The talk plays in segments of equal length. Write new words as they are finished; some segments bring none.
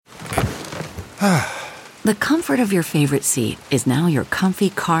The comfort of your favorite seat is now your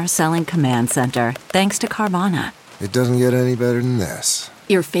comfy car selling command center, thanks to Carvana. It doesn't get any better than this.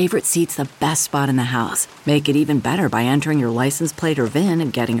 Your favorite seat's the best spot in the house. Make it even better by entering your license plate or VIN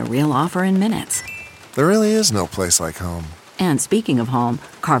and getting a real offer in minutes. There really is no place like home. And speaking of home,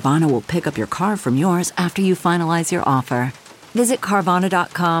 Carvana will pick up your car from yours after you finalize your offer. Visit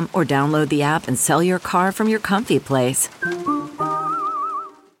Carvana.com or download the app and sell your car from your comfy place.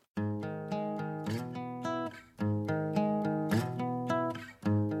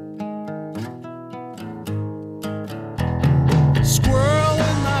 Squirrel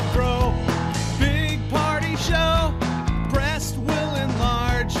in my fro, big party show. Breast will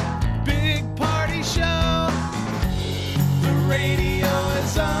enlarge, big party show. The radio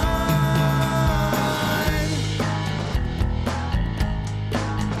is on.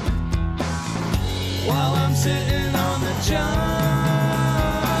 While I'm sitting on the john.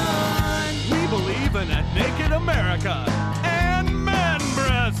 We believe in a naked America and man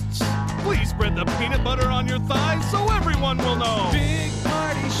breasts. Please spread the peanut butter on your thighs so everyone will know. Big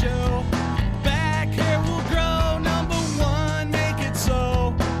party show. Back hair will grow. Number one, make it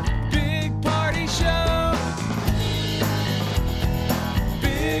so. Big party show.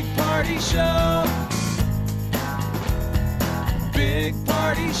 Big party show. Big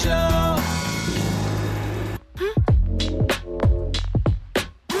party show.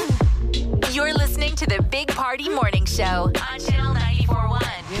 You're listening to the Big Party Morning Show on Channel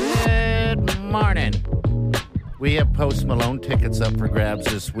 94.1. Good morning. We have Post Malone tickets up for grabs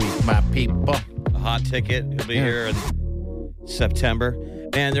this week, my people. A hot ticket. He'll be here in September.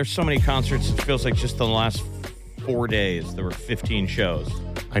 And there's so many concerts, it feels like just in the last 4 days, there were 15 shows.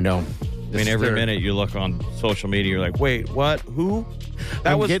 I know. I mean, every minute you look on social media, you're like, wait, what? Who?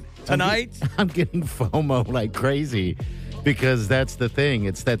 That was tonight? I'm getting FOMO like crazy because that's the thing.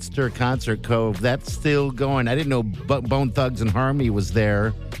 It's that Stir Concert Cove. That's still going. I didn't know Bone Thugs and Harmony was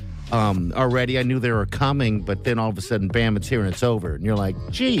there already. I knew they were coming, but then all of a sudden, bam, it's here and it's over. And you're like,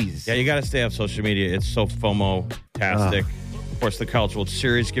 geez. Yeah, you got to stay off social media. It's so FOMO-tastic. Of course, the College World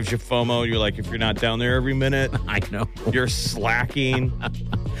Series gives you FOMO. You're like, if you're not down there every minute, I know. You're slacking.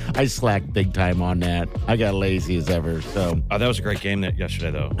 I slacked big time on that. I got lazy as ever. So, that was a great game yesterday,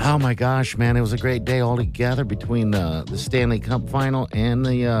 though. Oh my gosh, man! It was a great day all together between the Stanley Cup final and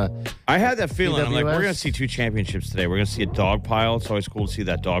the. I had that feeling. I'm like, PWS. we're going to see two championships today. We're going to see a dog pile. It's always cool to see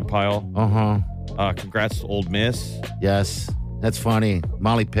that dog pile. Congrats to Old Miss. Yes, that's funny.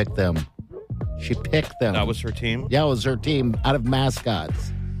 Molly picked them. She picked them. That was her team? Yeah, it was her team out of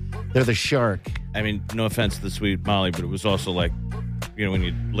mascots. They're the Shark. I mean, no offense to the sweet Molly, but it was also like, you know, when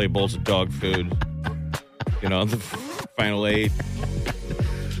you lay bowls of dog food, you know, the final 8.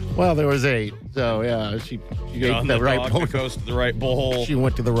 Well, there was 8. So, yeah, she ate the right bowl. Goes to the right bowl. She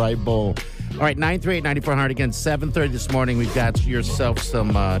went to the right bowl. All right, 938-9400. Again, 7:30 this morning. We've got yourself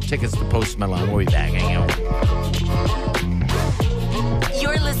some tickets to Post Malone. We'll be back. Hang on.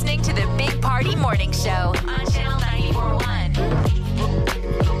 You're listening to the Big Party Morning Show on Channel 94.1.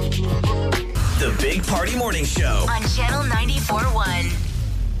 The Big Party Morning Show On Channel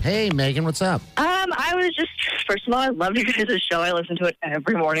 94.1. Hey, Megan, what's up? I was just, first of all, I love you guys' show. I listen to it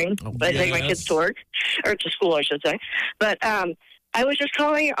every morning. I take my kids to work, or to school, I should say. But I was just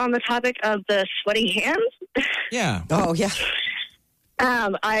calling on the topic of the sweaty hands. Yeah. Oh, yeah.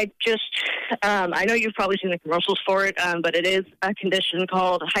 I know you've probably seen the commercials for it, but it is a condition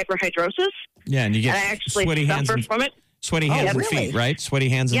called hyperhidrosis. Yeah, and you get and I actually sweaty hands suffer from it. Sweaty hands and really? feet, right? Sweaty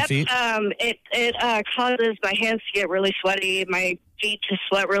hands and feet? It causes my hands to get really sweaty, my feet to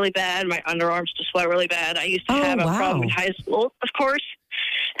sweat really bad, my underarms to sweat really bad. I used to have a problem in high school, of course.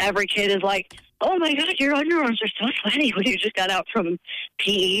 Every kid is like, oh my God, your underarms are so sweaty when you just got out from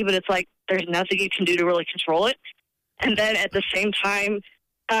PE, but it's like there's nothing you can do to really control it. And then at the same time,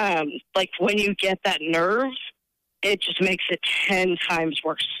 like when you get that nerve, it just makes it 10 times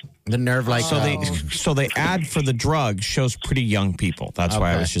worse. The nerve, like so the ad for the drug shows pretty young people. That's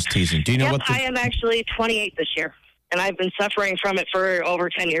why I was just teasing. Do you know what? I am actually 28 this year, and I've been suffering from it for over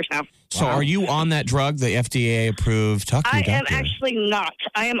 10 years now. So are you on that drug, the FDA approved? Talk to I your am doctor. actually not.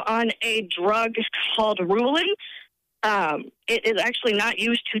 I am on a drug called Rulin. It is actually not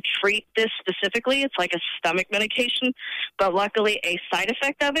used to treat this specifically. It's like a stomach medication, but luckily a side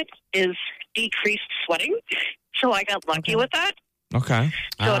effect of it is decreased sweating. So I got lucky with that. Okay.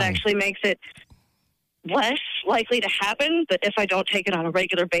 So it actually makes it less likely to happen, but if I don't take it on a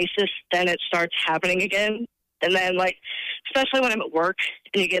regular basis, then it starts happening again. And then, like, especially when I'm at work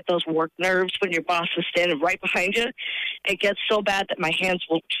and you get those work nerves when your boss is standing right behind you, it gets so bad that my hands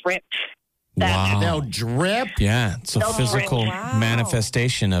will drip Wow. They'll drip. Yeah, it's a They'll physical drip.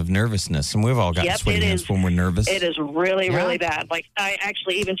 manifestation of nervousness. And we've all got sweaty hands when we're nervous. It is really, really bad. Like, I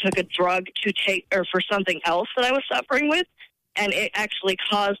actually even took a drug to take, or for something else that I was suffering with, and it actually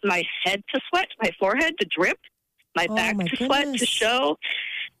caused my head to sweat, my forehead to drip, my back to sweat, to show.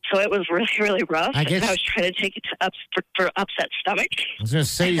 So it was really, really rough. I guess I was trying to take it for upset stomach. I was going to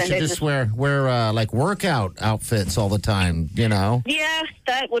say you should just wear like workout outfits all the time, you know? Yeah,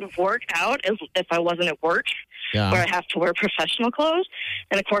 that would work out if I wasn't at work, where I have to wear professional clothes.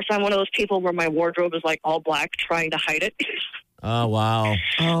 And, of course, I'm one of those people where my wardrobe is, like, all black, trying to hide it. Oh, wow.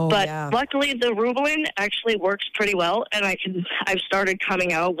 But luckily, the Rubelin actually works pretty well, and I've started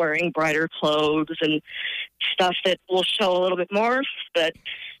coming out wearing brighter clothes and stuff that will show a little bit more, but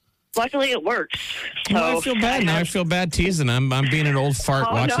luckily it works. So I feel bad. Now I feel bad teasing. I'm being an old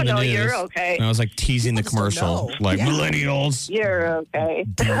fart watching the news. You're okay. And I was like teasing the commercial, millennials. You're okay.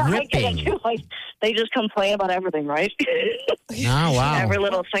 I get it. Like, they just complain about everything, right? Oh, wow. Every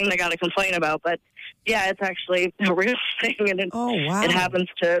little thing they got to complain about, but yeah, it's actually a real thing, and it happens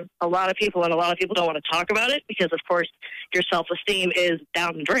to a lot of people, and a lot of people don't want to talk about it because, of course, your self-esteem is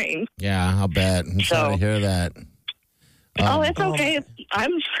down the drain. Yeah, I'll bet. I'm sorry to hear that. It's okay.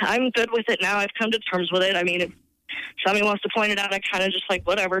 I'm good with it now. I've come to terms with it. I mean, if somebody wants to point it out, I kind of just like,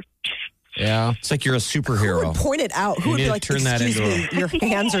 whatever. Yeah. It's like you're a superhero. Who would point it out? Who would be like, excuse me, your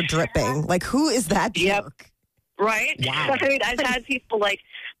hands are dripping? Like, who is that jerk? Right? Wow. I mean, I've had people, like,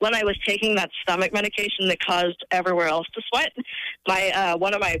 when I was taking that stomach medication that caused everywhere else to sweat,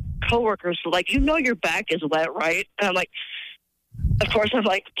 one of my coworkers was like, your back is wet, right? And I'm like, of course, I'm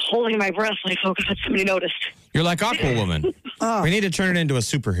like holding my breath, like, oh, God, somebody noticed. You're like Aquawoman. We need to turn it into a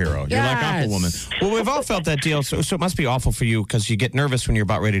superhero. You're like Aquawoman. Well, we've all felt that deal, so it must be awful for you because you get nervous when you're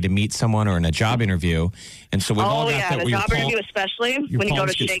about ready to meet someone or in a job interview. And so we've all got that. In a job interview, especially when you go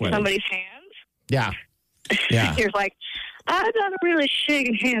to shake somebody's hands. Yeah. Yeah. You're like, I'm not a really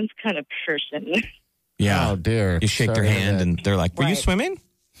shaking hands kind of person. Yeah. Oh, dear. You shake their hand and they're like, were you swimming?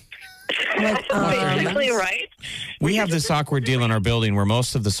 Basically, right? We have this awkward deal in our building where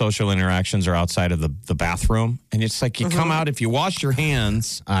most of the social interactions are outside of the bathroom. And it's like you come out, if you wash your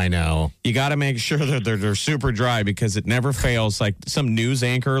hands, I know. You got to make sure that they're super dry because it never fails. Like some news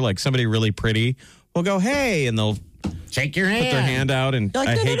anchor, like somebody really pretty, will go, hey, and they'll shake your hand. Put their hand out, and like,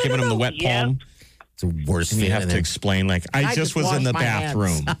 I hate giving them the wet palm. It's the worst and thing. You have to explain, like, I just was in the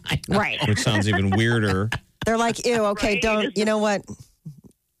bathroom. Right. Which sounds even weirder. They're like, ew, okay, don't, you know what?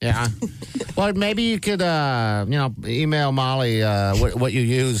 Yeah. Well, maybe you could, email Molly what you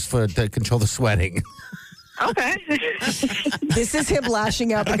use to control the sweating. Okay. This is him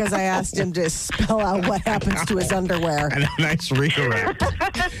lashing out because I asked him to spell out what happens to his underwear. And a nice redirect.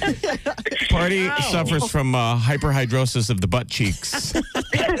 Party suffers from hyperhidrosis of the butt cheeks.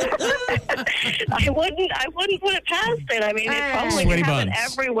 I wouldn't put it past it. I mean, it probably Sweaty happen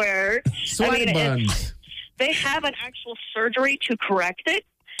buns. everywhere. Sweaty buns. They have an actual surgery to correct it,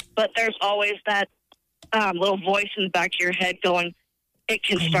 but there's always that little voice in the back of your head going, it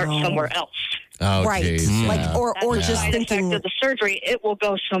can start somewhere else. Oh, right. Geez, like, or just thinking of the surgery, it will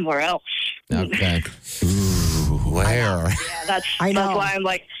go somewhere else. Okay. Ooh, where? Yeah, that's why I'm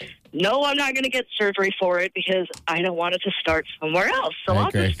like, no, I'm not going to get surgery for it because I don't want it to start somewhere else. So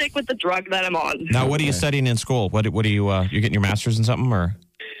I'll just stick with the drug that I'm on. Now, what are you studying in school? What are you? You're getting your master's in something, or?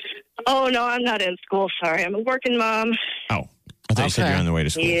 Oh no, I'm not in school. Sorry, I'm a working mom. Oh, I thought you said you're on the way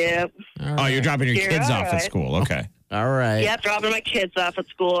to school. Yep. Right. Oh, you're dropping your kids off at school. Okay. All right. Yeah, dropping my kids off at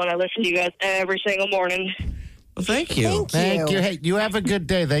school, and I listen to you guys every single morning. Well, thank you. Thank you. Hey, you have a good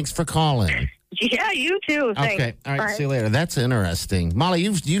day. Thanks for calling. Yeah, you too. Thanks. Okay. All right. See you later. That's interesting. Molly,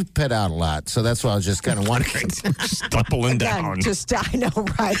 you've pet out a lot, so that's why I was just kind of wondering. Stumbling down. I know,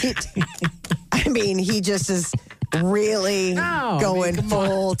 right? I mean, he just is really going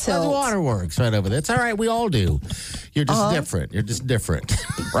full tilt. The waterworks right over there. It's all right. We all do. You're just different. You're just different.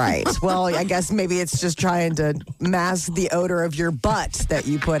 Right. Well, I guess maybe it's just trying to mask the odor of your butt that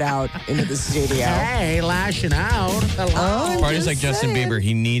you put out into the studio. Hey, lashing out. Hello. Party's like Justin Bieber.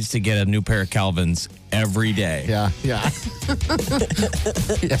 He needs to get a new pair of Calvins every day. Yeah.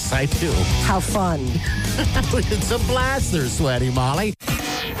 Yes, I do. How fun. It's a blast. They're sweaty, Molly.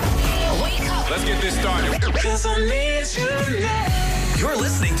 Let's get this started. You're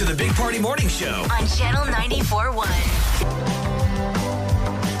listening to the Big Party Morning Show on Channel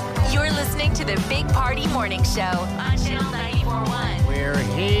 94.1. You're listening to the Big Party Morning Show on Channel 94.1. We're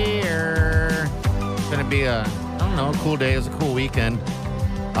here. It's going to be a cool day. It's a cool weekend.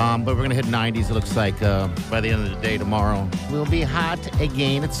 But we're going to hit 90s, it looks like, by the end of the day tomorrow. We'll be hot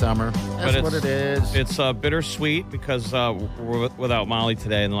again. It's summer. That's what it is. It's bittersweet because we're without Molly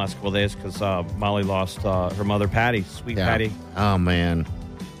today in the last couple of days because Molly lost her mother, Patty, sweet Patty. Oh, man.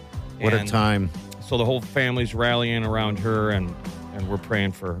 What a time. So the whole family's rallying around her, and we're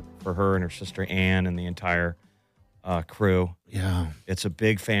praying for her and her sister Ann and the entire crew. Yeah. It's a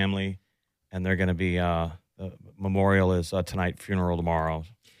big family, and they're going to be, the memorial is tonight, funeral tomorrow.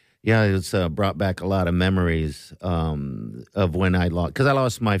 Yeah, it's brought back a lot of memories of when I lost, because I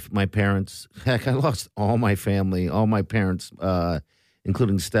lost my parents. Heck, I lost all my family, all my parents,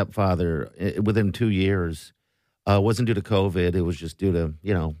 including stepfather, within 2 years. It wasn't due to COVID. It was just due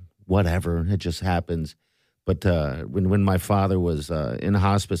to, whatever. It just happens. But when my father was in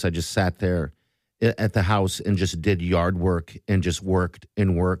hospice, I just sat there at the house and just did yard work and just worked.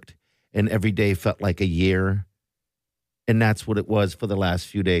 And every day felt like a year. And that's what it was for the last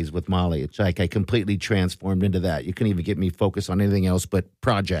few days with Molly. It's like I completely transformed into that. You couldn't even get me focused on anything else but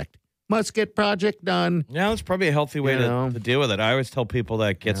project. Must get project done. Yeah, that's probably a healthy way to deal with it. I always tell people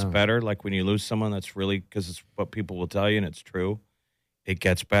that it gets better. Like when you lose someone, that's really, because it's what people will tell you, and it's true. It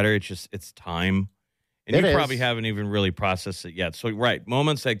gets better. It's time. And you probably haven't even really processed it yet. So, right,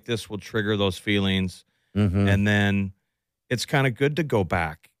 moments like this will trigger those feelings. Mm-hmm. And then it's kind of good to go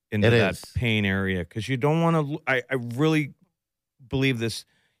back into that pain area, because you don't want to. I really believe this.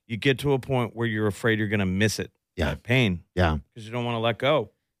 You get to a point where you're afraid you're going to miss it. Yeah, that pain. Yeah, because you don't want to let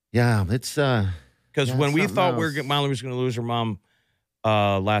go. Yeah, it's because when we thought Molly was going to lose her mom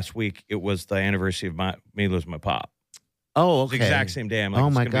last week, it was the anniversary of me losing my pop. Oh, okay. It was the exact same day. I'm like,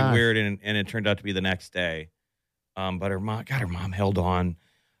 it's going to be weird, and it turned out to be the next day. But her mom held on.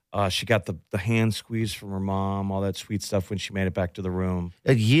 She got the hand squeeze from her mom, all that sweet stuff when she made it back to the room.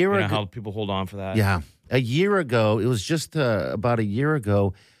 A year ago. How people hold on for that. Yeah. A year ago, it was just about a year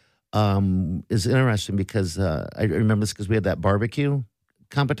ago, is interesting because I remember this because we had that barbecue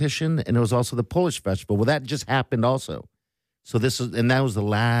competition, and it was also the Polish festival. Well, that just happened also. So that was the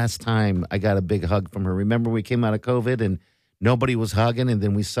last time I got a big hug from her. Remember we came out of COVID and nobody was hugging, and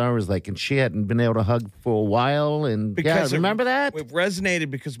then we saw her and she hadn't been able to hug for a while. And remember that? It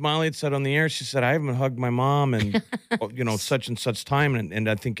resonated because Molly had said on the air, she said, I haven't hugged my mom in, such and such time. And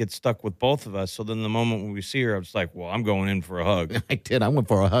I think it stuck with both of us. So then the moment when we see her, I was like, well, I'm going in for a hug. I did. I went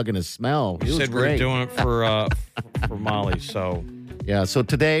for a hug and a smell. You said we were doing it for Molly. So. Yeah, so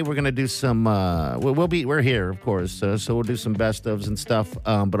today we're going to do some, we're here, of course, so we'll do some best ofs and stuff,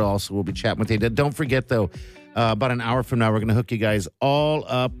 but also we'll be chatting with you. Don't forget, though, about an hour from now, we're going to hook you guys all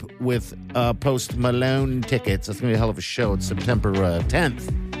up with Post Malone tickets. It's going to be a hell of a show. It's September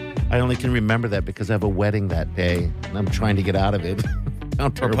 10th. I only can remember that because I have a wedding that day, and I'm trying to get out of it.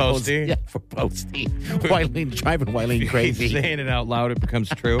 For Posty? Yeah, for Posty. Driving Wileen crazy. Saying it out loud, it becomes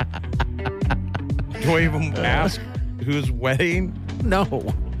true. Do I even ask whose wedding? No.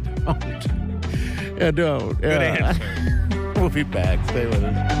 Don't. Yeah, don't. Good answer. We'll be back. Stay with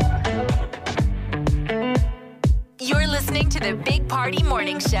us. You're listening to the Big Party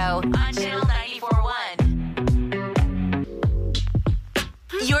Morning Show on Channel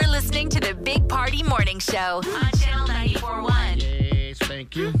 94.1. You're listening to the Big Party Morning Show on Channel 94.1. Yes,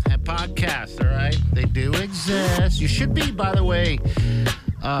 thank you. That podcast, all right? They do exist. You should be, by the way,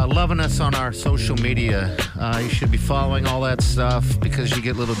 loving us on our social media. You should be following all that stuff because you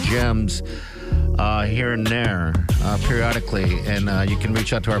get little gems here and there periodically. And you can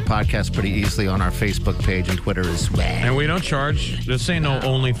reach out to our podcast pretty easily on our Facebook page and Twitter as well. And we don't charge. This ain't no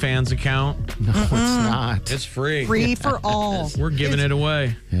OnlyFans account. No, it's not. It's free. Free for all. We're giving it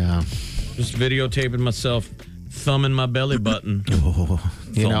away. Yeah. Just videotaping myself thumbing my belly button.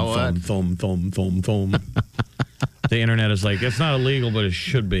 You know what? Thumb. The internet is like, it's not illegal, but it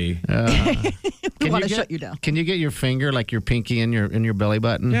should be. We want to shut you down. Can you get your finger, like your pinky, in your belly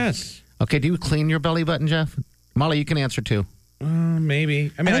button? Yes. Okay, do you clean your belly button, Jeff? Molly, you can answer too.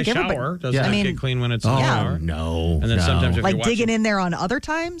 Maybe. I mean, I shower. Doesn't it get clean when it's in the shower? No. And then sometimes if like you're digging in there on other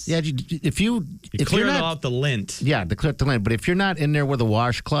times? Yeah, if you clear out the lint. Yeah, to clear out the lint. But if you're not in there with a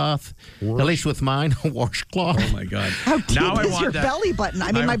washcloth, at least with mine, a washcloth. Oh, my God. How deep is your belly button?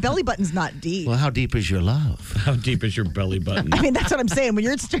 I mean, my belly button's not deep. Well, how deep is your love? How deep is your belly button? I mean, that's what I'm saying. When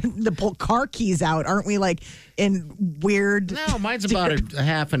you're starting to pull car keys out, aren't we like in weird... No, mine's about a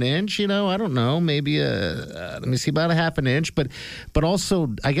half an inch, I don't know. Maybe, let me see, about a half an inch. But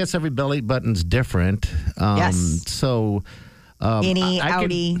also, I guess every belly button's different. Yes. So... innie,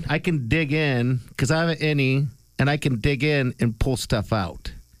 outie. I can dig in, because I have an innie, and I can dig in and pull stuff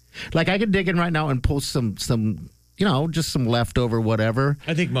out. Like, I can dig in right now and pull some just some leftover whatever.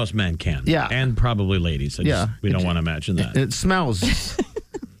 I think most men can. Yeah. And probably ladies. We don't want to imagine that. It smells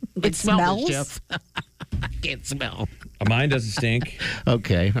It smells? Jeff. I can't smell. Mine doesn't stink.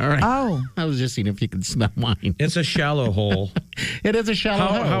 Okay, all right. Oh. I was just seeing if you could smell mine. It's a shallow hole. It is a shallow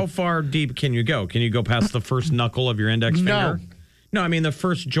hole. How far deep can you go? Can you go past the first knuckle of your index finger? No, I mean the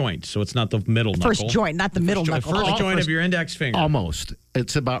first joint, so it's not the middle knuckle. First joint, not the middle knuckle. First joint of your index finger. Almost.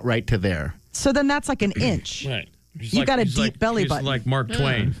 It's about right to there. So then that's like an inch. Right. You got a deep belly button. Like Mark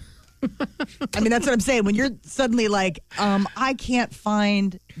Twain. I mean, that's what I'm saying. When you're suddenly like, I can't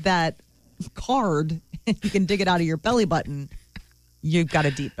find that card, and you can dig it out of your belly button, you've got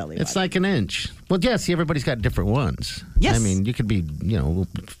a deep belly button. It's like an inch. Well, yes, everybody's got different ones. Yes. I mean, you could be,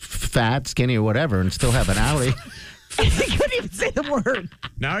 fat, skinny, or whatever, and still have an outie. I couldn't even say the word.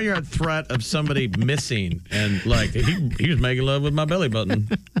 Now you're at threat of somebody missing and like he was making love with my belly button.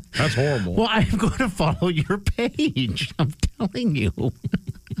 That's horrible. Well, I'm going to follow your page. I'm telling you.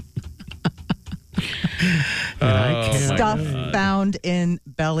 Stuff found in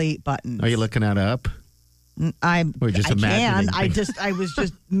belly buttons. Are you looking that up? I imagining can. I was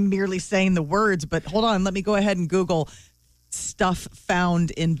just merely saying the words, but hold on. Let me go ahead and Google stuff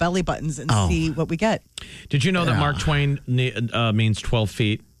found in belly buttons and see what we get. Did you know that Mark Twain means 12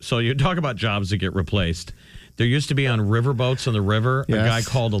 feet? So you talk about jobs that get replaced. There used to be on riverboats on the river a guy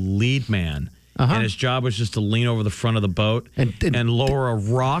called a lead man. And his job was just to lean over the front of the boat and lower a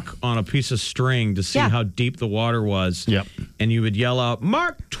rock on a piece of string to see how deep the water was. Yep. And you would yell out,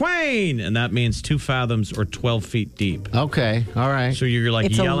 Mark Twain! And that means 2 fathoms or 12 feet deep. Okay, all right. So you're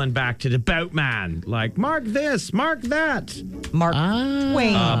like yelling back to the boatman, like, mark this, mark that. Mark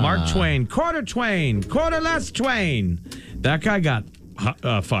Twain. Mark Twain, quarter less Twain. That guy got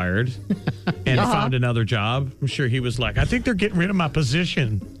fired and found another job. I'm sure he was like, I think they're getting rid of my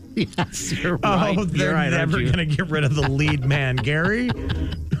position. Yes, you're right. Oh, they're never going to get rid of the lead man, Gary.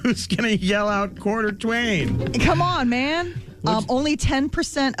 Who's going to yell out quarter Twain? Come on, man. Only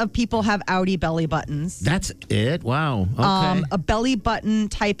 10% of people have outie belly buttons. That's it? Wow. Okay. A belly button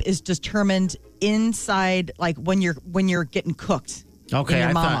type is determined inside, like when you're getting cooked. Okay,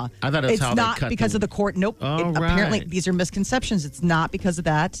 I thought it's how they cut not because of the cord. Nope. Apparently, these are misconceptions. It's not because of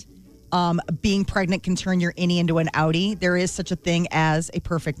that. Being pregnant can turn your innie into an outie. There is such a thing as a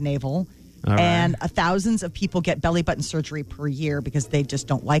perfect navel. And thousands of people get belly button surgery per year because they just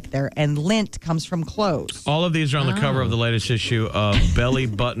don't like there. And lint comes from clothes. All of these are on the cover of the latest issue of Belly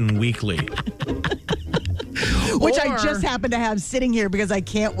Button Weekly. Which I just happen to have sitting here because I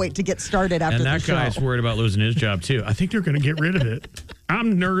can't wait to get started after the show. And that guy's worried about losing his job, too. I think they're going to get rid of it.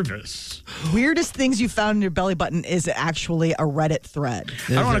 I'm nervous. Weirdest things you found in your belly button is actually a Reddit thread.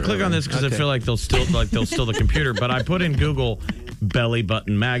 I don't want to click on this because I feel like they'll steal the computer. But I put in Google belly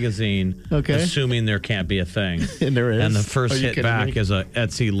button magazine, assuming there can't be a thing. And there is. And the first hit back is a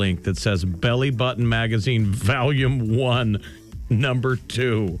Etsy link that says Belly Button Magazine Volume 1, Number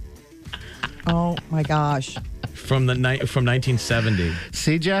 2. Oh my gosh. From 1970.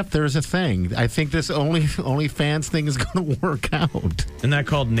 See, Jeff, there's a thing. I think this OnlyFans thing is going to work out. Isn't that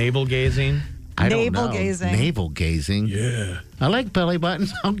called navel gazing? I don't Navel know. gazing. Navel gazing. Yeah. I like belly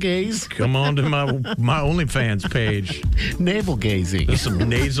buttons. I'll gaze. Come on to my OnlyFans page. Navel gazing. There's some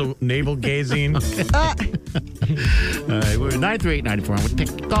navel gazing. All right, we're 938-94. We'll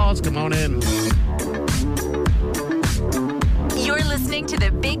take the calls. Come on in. You're listening to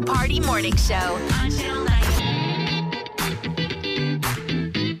the Big Party Morning Show on Channel 9.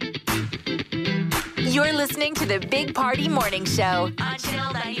 You're listening to the Big Party Morning Show on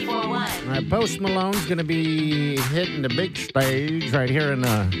Channel 94.1. All right, Post Malone's going to be hitting the big stage right here in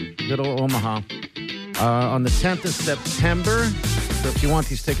good old Omaha on the 10th of September. So if you want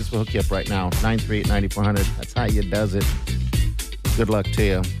these tickets, we'll hook you up right now. 938-9400. That's how you does it. Good luck to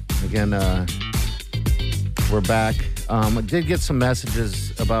you. Again, we're back. I did get some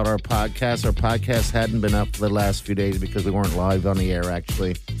messages about our podcast. Our podcast hadn't been up for the last few days because we weren't live on the air,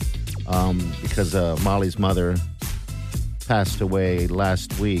 actually. Because Molly's mother passed away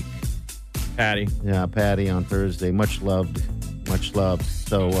last week. Patty. Yeah, Patty on Thursday. Much loved.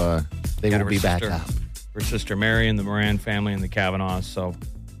 So they will be back up. Her sister Mary and the Moran family and the Kavanaughs. So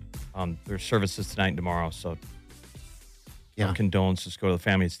there's services tonight and tomorrow. So condolences go to the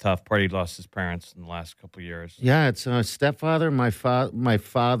family. It's tough. Party lost his parents in the last couple of years. Yeah, it's stepfather, my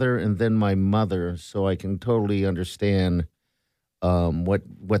father, and then my mother. So I can totally understand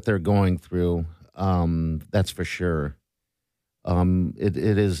what they're going through. That's for sure. It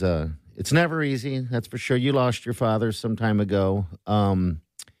is it's never easy. That's for sure. You lost your father some time ago.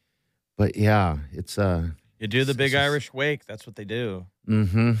 But yeah, it's you do the big Irish wake. That's what they do.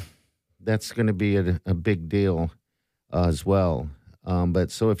 Mm-hmm. That's going to be a big deal as well.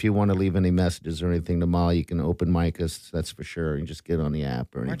 But so if you want to leave any messages or anything to Molly, you can open mic us. That's for sure. You just get on the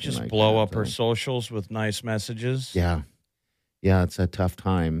app or anything. Or just like blow that, up her socials with nice messages. Yeah, it's a tough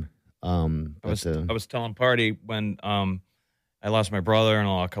time. I was telling Party when I lost my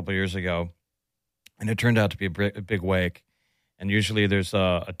brother-in-law a couple of years ago, and it turned out to be a big wake. And usually there's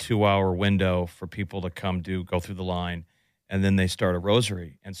a 2-hour window for people to come go through the line. And then they start a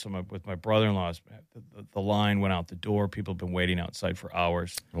rosary. And so with my brother-in-law, the line went out the door. People have been waiting outside for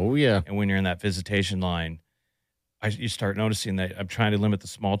hours. Oh, yeah. And when you're in that visitation line, you start noticing that I'm trying to limit the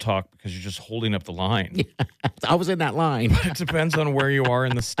small talk because you're just holding up the line. Yeah, I was in that line. But it depends on where you are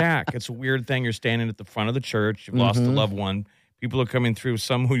in the stack. It's a weird thing. You're standing at the front of the church. You've lost a loved one. People are coming through,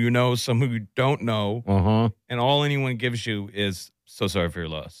 some who you know, some who you don't know. Uh-huh. And all anyone gives you is, so sorry for your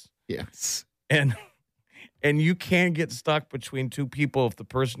loss. Yes. And you can't get stuck between two people if the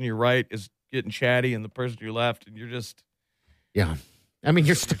person you're right is getting chatty and the person you're left, and you're just... Yeah. I mean,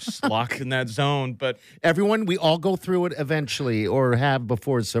 you're just locked in that zone. But everyone, we all go through it eventually or have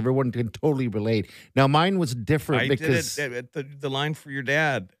before, so everyone can totally relate. Now, mine was different because... I did it at the line for your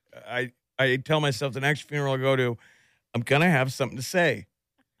dad. I tell myself the next funeral I go to, I'm going to have something to say.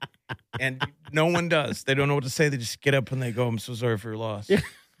 And no one does. They don't know what to say. They just get up and they go, I'm so sorry for your loss. Yeah.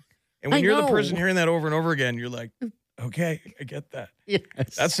 And when you're the person hearing that over and over again, you're like, okay, I get that. Yes.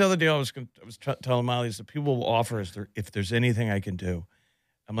 That's the other deal I was telling Molly is that people will offer if there's anything I can do.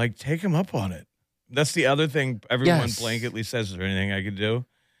 I'm like, take them up on it. That's the other thing everyone blanketly says, is there anything I can do?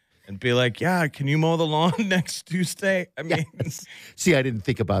 And be like, yeah, can you mow the lawn next Tuesday? I mean. Yes. See, I didn't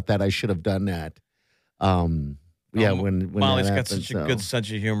think about that. I should have done that. When Molly's that got such a good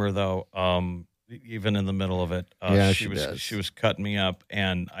sense of humor, though. Even in the middle of it, she was cutting me up,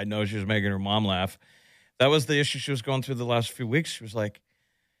 and I know she was making her mom laugh. That was the issue she was going through the last few weeks. She was like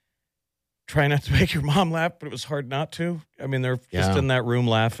trying not to make her mom laugh, but it was hard not to. I mean, they're just in that room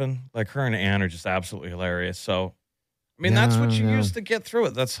laughing. Like her and Ann are just absolutely hilarious. So, I mean, that's what you use to get through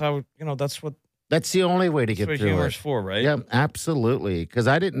it. That's how that's the only way to get through it. That's what humor's for, right? Yeah, absolutely. Because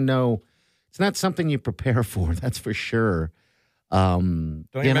I didn't know. It's not something you prepare for. That's for sure. Don't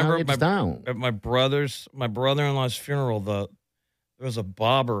you remember at my brother-in-law's funeral? There was a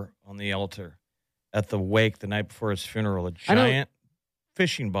bobber on the altar at the wake the night before his funeral. A giant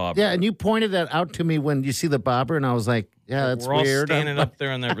fishing bobber. Yeah, and you pointed that out to me when you see the bobber, and I was like, "Yeah, that's weird." We're all standing up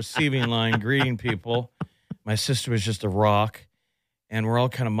there on that receiving line, greeting people. My sister was just a rock, and we're all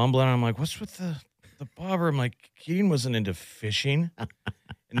kind of mumbling. I'm like, "What's with the bobber?" I'm like, "Keating wasn't into fishing."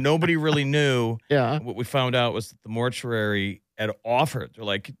 And nobody really knew. Yeah. What we found out was that the mortuary had offered. They're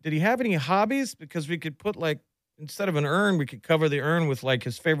like, did he have any hobbies? Because we could put instead of an urn, we could cover the urn with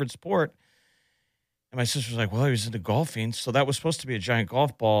his favorite sport. And my sister was like, well, he was into golfing. So that was supposed to be a giant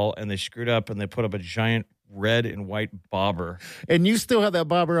golf ball. And they screwed up and they put up a giant red and white bobber. And you still have that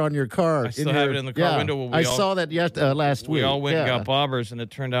bobber on your car. I still have it in the car window. I saw that last week. We all went and got bobbers, and it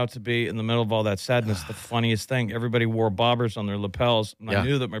turned out to be, in the middle of all that sadness, the funniest thing. Everybody wore bobbers on their lapels, and I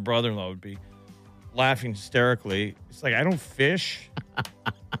knew that my brother-in-law would be laughing hysterically. It's like, I don't fish.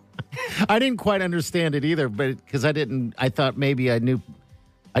 I didn't quite understand it either, but because I thought maybe I knew.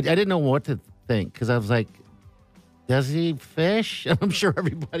 I didn't know what to think, because I was like, does he fish? I'm sure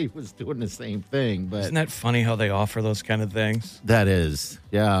everybody was doing the same thing. But isn't that funny how they offer those kind of things? That is,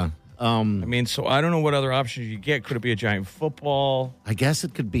 yeah. I mean, so I don't know what other options you get. Could it be a giant football? I guess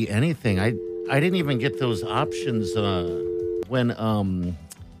it could be anything. I didn't even get those options when I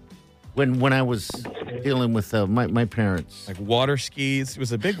was dealing with my parents. Like water skis. He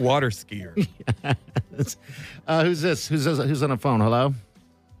was a big water skier. Yes. Who's this? Who's on the phone? Hello?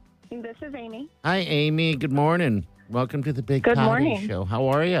 This is Amy. Hi, Amy. Good morning. Welcome to the Big Party Show. How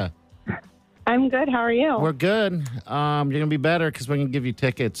are you? I'm good. How are you? We're good. You're going to be better because we're going to give you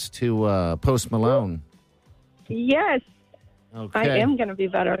tickets to Post Malone. Yes. Okay. I am going to be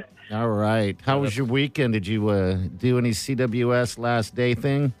better. All right. How was your weekend? Did you do any CWS last day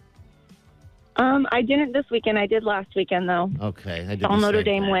thing? I didn't this weekend. I did last weekend, though. Okay. I did. All Notre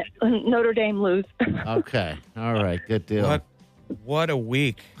Dame lose. Okay. All right. Good deal. What a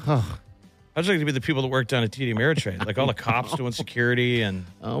week. I was looking to be the people that worked down at TD Ameritrade, like all the cops doing security and.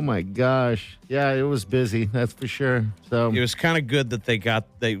 Oh my gosh! Yeah, it was busy. That's for sure. So it was kind of good that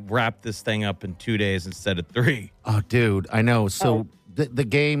they wrapped this thing up in 2 days instead of 3. Oh, dude, I know. So the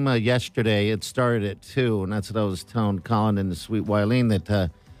game yesterday, it started at 2, and that's what I was telling Colin and the sweet Wileen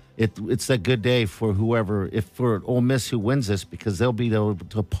that it's a good day for whoever, if for Ole Miss who wins this, because they'll be able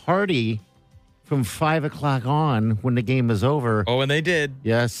to party from 5 o'clock on when the game is over. Oh, and they did.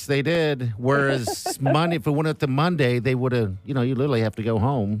 Yes, they did. Whereas Monday, if it went up to Monday, they would have, you literally have to go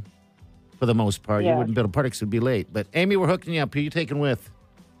home. for the most part. Yeah. You wouldn't be able to party because it would be late. But Amy, we're hooking you up. Who are you taking with?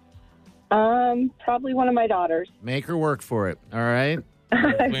 Probably one of my daughters. Make her work for it. All right.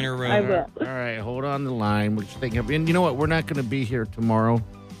 Clean her room. I will. All right, hold on the line. We're just thinking of, and you know what? We're not going to be here tomorrow.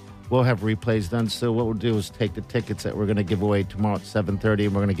 We'll have replays done. So what we'll do is take the tickets that we're going to give away tomorrow at 7:30,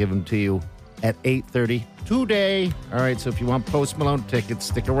 and we're going to give them to you at 8:30 today. All right, so if you want Post Malone tickets,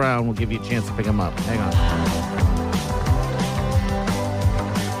 stick around. We'll give you a chance to pick them up. Hang on.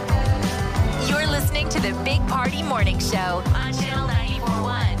 You're listening to the Big Party Morning Show on Channel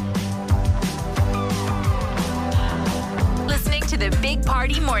 94.1. Listening to the Big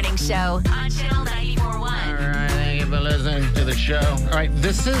Party Morning Show on Channel 94.1. All right, thank you for listening to the show. All right,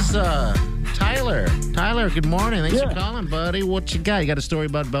 this is Tyler. Tyler, good morning. Thanks for calling, buddy. What you got? You got a story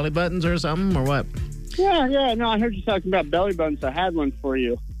about belly buttons or something, or what? Yeah. No, I heard you talking about belly buttons. I had one for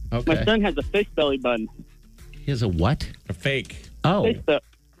you. Okay. My son has a fake belly button. He has a what? A fake. Oh.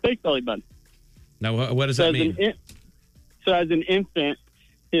 Fake belly button. Now, what does that mean? So as an infant,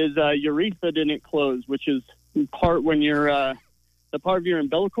 his urethra didn't close, which is part when you're the part of your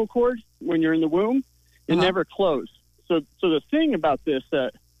umbilical cord when you're in the womb. It never closed. So the thing about this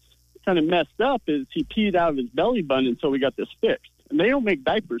that kind of messed up is he peed out of his belly button until we got this fixed. And they don't make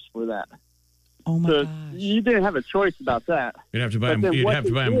diapers for that. Oh my gosh. You didn't have a choice about that. You'd have to buy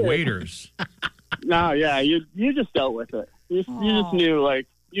him waders. No, yeah, you just dealt with it. You just knew, like,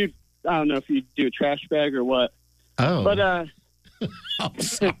 I don't know if you do a trash bag or what. Oh. But I'm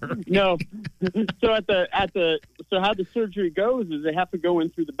sorry. no. So so how the surgery goes is they have to go in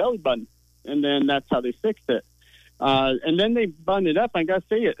through the belly button, and then that's how they fix it. And then they button it up. I gotta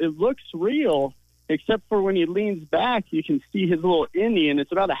say it looks real, except for when he leans back, you can see his little innie, and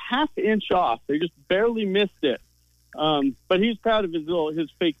it's about a half inch off. They just barely missed it. But he's proud of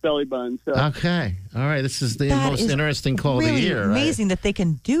his fake belly button. So. Okay. All right. This is the most interesting call of the year. Really amazing that they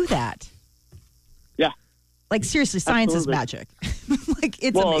can do that. Yeah. Like, seriously, science is magic. Like,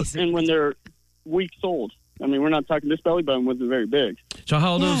 it's amazing. And when they're weeks old. I mean, we're not talking, this belly button wasn't very big. So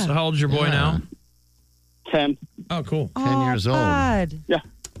how old is your boy now? 10. Oh, cool. 10 years old. God. Yeah.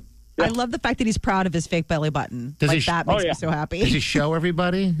 I love the fact that he's proud of his fake belly button. Does that makes me so happy. Does he show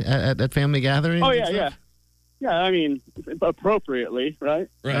everybody at family gatherings? Oh, yeah. Yeah, I mean, appropriately, right?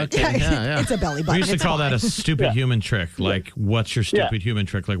 Right. Okay. Yeah. It's a belly button. We used to call that a stupid human trick. Like, what's your stupid human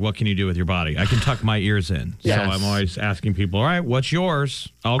trick? Like, what can you do with your body? I can tuck my ears in. Yes. So I'm always asking people, all right, what's yours?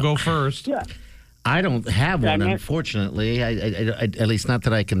 I'll go first. Yeah. I don't have one, unfortunately. I at least not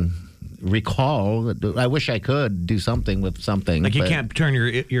that I can recall. I wish I could do something with something. Like, you can't turn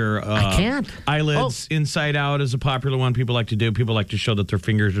your I can't. eyelids inside out is a popular one people like to do. People like to show that their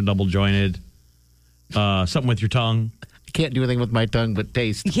fingers are double jointed. Something with your tongue. I can't do anything with my tongue but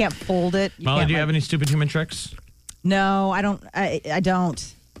taste. You can't fold it. Molly, do you have any stupid human tricks? No, I don't. I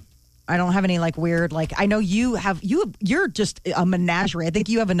don't. I don't have any like weird, like, I know you're just a menagerie. I think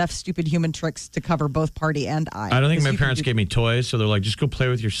you have enough stupid human tricks to cover both Party and I. I don't think my parents gave me toys, so they're like, just go play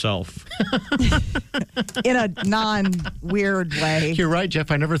with yourself. In a non-weird way. You're right,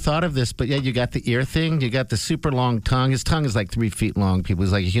 Jeff. I never thought of this, but yeah, you got the ear thing. You got the super long tongue. His tongue is like 3 feet long. People,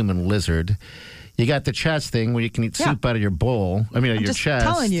 he's like a human lizard. You got the chest thing where you can eat soup out of your bowl. I mean, your chest.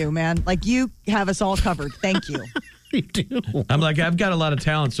 I'm telling you, man. Like, you have us all covered. Thank you. You do. I'm like, I've got a lot of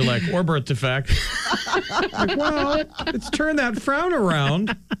talent, so like, or birth defect. Like, well, let's turn that frown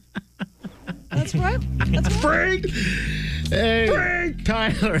around. That's right. Frank. Hey, Frank.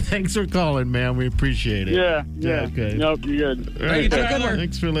 Tyler, thanks for calling, man. We appreciate it. Yeah. Okay. Nope, you're good. All right, Hey, Tyler.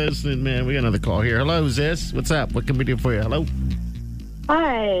 Thanks for listening, man. We got another call here. Hello, who's this? What's up? What can we do for you? Hello.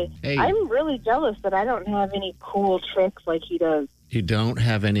 Hi. Hey. I'm really jealous that I don't have any cool tricks like he does. You don't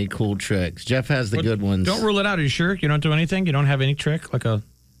have any cool tricks. Jeff has the good ones. Don't rule it out. Are you sure? You don't do anything? You don't have any trick? Like a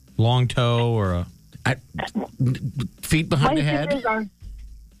long toe or a... feet behind the head?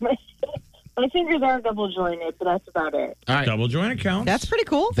 My fingers are double jointed, but that's about it. All right. Double jointed counts. That's pretty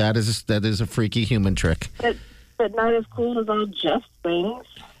cool. That is a freaky human trick. But not as cool as all Jeff's things.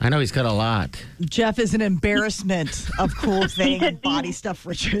 I know he's got a lot. Jeff is an embarrassment of cool thing body stuff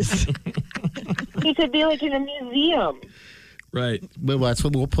riches. He could be like in a museum. Right. Well, that's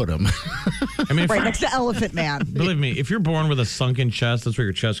what we'll put him. I mean, right next to Elephant Man. Believe me, if you're born with a sunken chest, that's where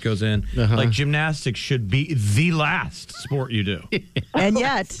your chest goes in. Like, gymnastics should be the last sport you do. And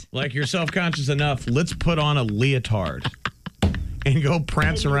yet. Like, you're self-conscious enough, let's put on a leotard and go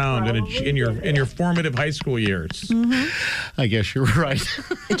prance around in your formative high school years. Mm-hmm. I guess you're right.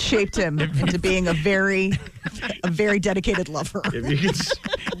 It shaped him into being a very dedicated lover.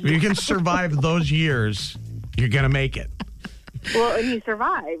 If you can survive those years, you're going to make it. Well, and he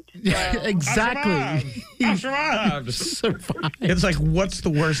survived. Yeah, exactly. I survived. It's like, what's the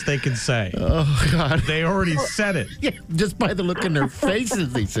worst they can say? Oh, God. They already said it. Yeah, just by the look in their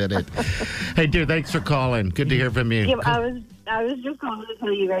faces, they said it. Hey, dude, thanks for calling. Good to hear from you. Yeah, I was just calling to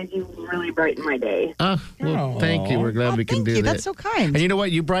tell you guys you really brighten my day. Well, thank you. We're glad we can do that. That's so kind. And you know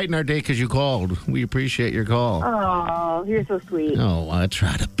what? You brighten our day because you called. We appreciate your call. Oh, you're so sweet. Oh, I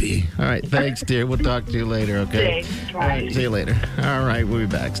try to be. All right, thanks, dear. We'll talk to you later, okay? Thanks. All right, see you later. All right, we'll be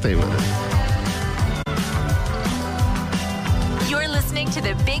back. Stay with us. You're listening to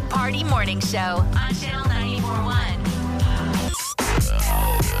the Big Party Morning Show on Channel 94.1.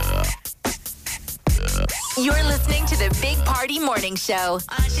 You're listening to the Big Party Morning Show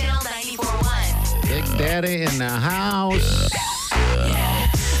on Channel 94.1. Big Daddy in the house.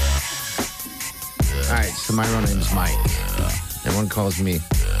 All right, so my real name is Mike. Everyone calls me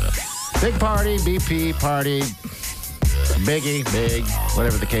Big Party, BP, Party, Biggie, Big,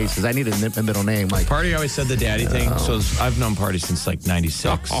 whatever the case is. I need a middle name. Like Party always said the daddy thing. So I've known Party since like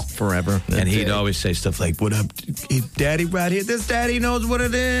 96. Forever. And he'd always say stuff like, what up, daddy right here? This daddy knows what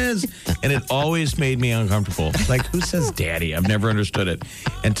it is. And it always made me uncomfortable. Like, who says daddy? I've never understood it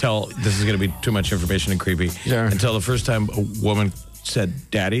until, this is going to be too much information and creepy, until the first time a woman said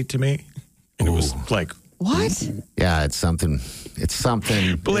daddy to me. And it was like, what? Yeah, it's something. It's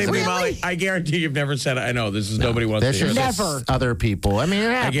something. Believe me, Molly, I guarantee you've never said it. I know, this is nobody wants to hear this. Never. Other people. I mean,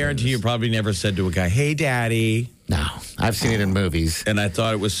 I guarantee you probably never said to a guy, hey, daddy. No, I've seen it in movies. And I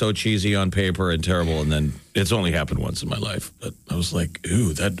thought it was so cheesy on paper and terrible. And then it's only happened once in my life. But I was like,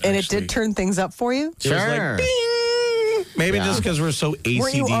 ooh, that And it did turn things up for you? It was like, bing. Maybe just because we're so ACDC. Were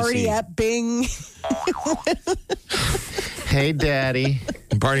you already at Bing? Hey, daddy.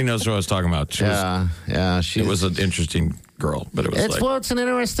 Party knows what I was talking about. Yeah. It was an interesting girl, but it was it's an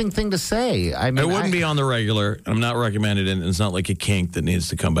interesting thing to say. I mean, it wouldn't be on the regular. I'm not recommended it. It's not like a kink that needs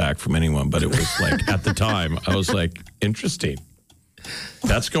to come back from anyone, but it was like, at the time, I was like, interesting.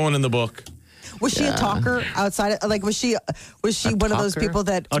 That's going in the book. Was she a talker outside? Like, was she one of those people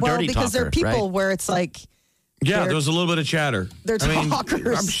that, because there are people where it's like, yeah, there was a little bit of chatter. They're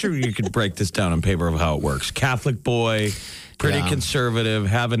talkers. I'm sure you could break this down on paper of how it works. Catholic boy, pretty conservative,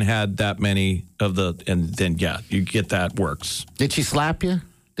 haven't had that many of and then, you get that works. Did she slap you?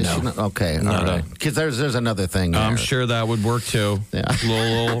 Did she not? Okay, all right. Because there's another thing there. I'm sure that would work too. Yeah.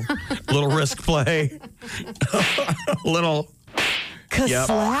 little risk play. little.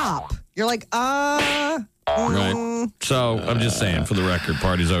 Slap. You're like, Right. So I'm just saying, for the record,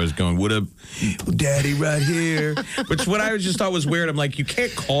 Party's always going, what up, daddy right here? Which what I just thought was weird. I'm like, you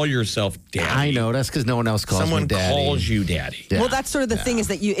can't call yourself daddy. I know. That's because no one else calls me daddy. Someone calls you daddy. Yeah. Well, that's sort of the thing is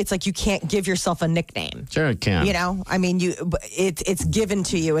that it's like you can't give yourself a nickname. Sure, it can. You know, I mean, it's given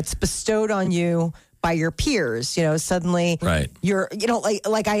to you. It's bestowed on you by your peers, suddenly you're,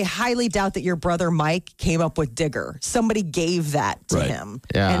 like I highly doubt that your brother Mike came up with Digger. Somebody gave that to him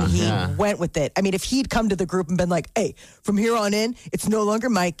and he went with it. I mean, if he'd come to the group and been like, hey, from here on in, it's no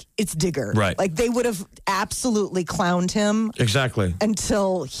longer Mike, it's Digger. Right. Like they would have absolutely clowned him. Exactly.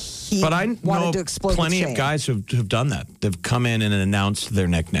 Until he wanted to explode plenty of guys who've done that. They've come in and announced their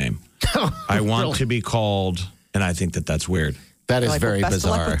nickname. I want to be called, and I think that's weird. That is very best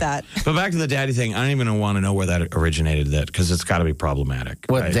bizarre. Of luck with that. But back to the daddy thing, I don't even want to know where that originated, because it's got to be problematic.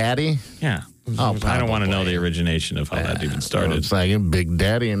 What, right? daddy? Yeah. Oh, I don't want to know the origination of how that even started. It's like a big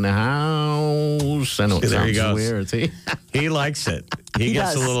daddy in the house. I know it there he sounds goes. weird. See? He likes it. He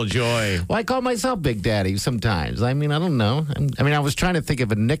gets does. a little joy. Well, I call myself Big Daddy sometimes. I mean, I don't know. I mean, I was trying to think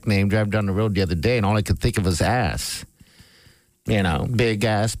of a nickname driving down the road the other day, and all I could think of was ass. Big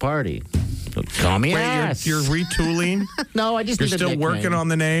ass Party. Call me ass. You're retooling? No, I just You're need a still nickname. working on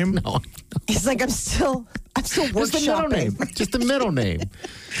the name? No. He's like, I'm still workshopping. Just the middle name.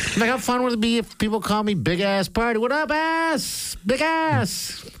 Like, how fun would it be if people call me Big Ass Party? What up, ass? Big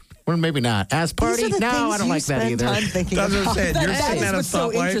ass. Or maybe not. Ass Party? These are the No, things I don't you like that spend either. time thinking That's what I'm about. saying. You're sitting at a what's so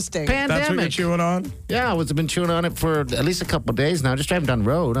stoplight. interesting. Pandemic. That's what you're chewing on? Yeah, I've been chewing on it for at least a couple of days now, just driving down the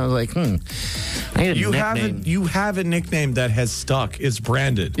road. I was like, I need a nickname. You have a nickname that has stuck. It's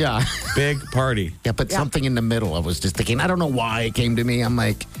branded. Yeah. Big Party. Yeah, but something in the middle. I was just thinking, I don't know why it came to me. I'm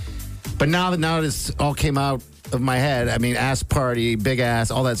like, but now that this all came out of my head, I mean, ass party, big ass,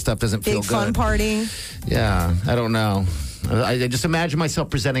 all that stuff doesn't feel Big good. fun party. Yeah, I don't know. I just imagine myself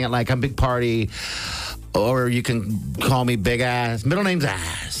presenting it like I'm Big Party, or you can call me Big Ass. Middle name's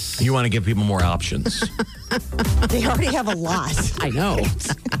Ass. You want to give people more options. They already have a lot. I know.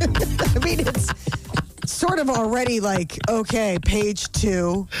 I mean, it's sort of already like, okay, page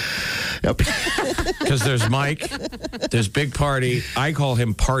 2. Yep. Because there's Mike, there's Big Party. I call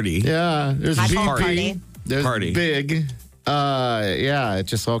him Party. Yeah, there's I BP. call Party. There's Party. Big. Yeah, it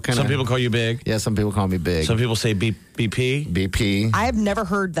just all kind of. Some people call you Big. Yeah, some people call me Big. Some people say BP. BP. I have never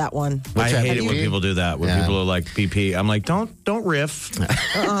heard that one. I hate it when people do that. When people are like BP, I'm like, don't riff.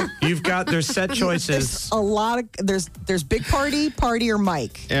 There's set choices. There's a lot of there's Big Party, or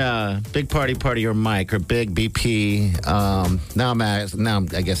Mike. Yeah, Big Party, or Mike, or Big BP. Now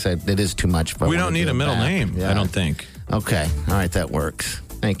I guess it is too much. We don't need a middle name. Yeah. I don't think. Okay, all right, that works.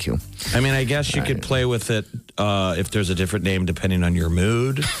 Thank you. I mean, I guess you could play with it if there's a different name depending on your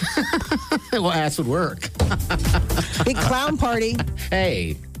mood. Well, ass would work. Big Clown Party.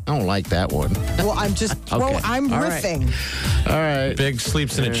 Hey, I don't like that one. Well, I'm just, I'm riffing. All right. Big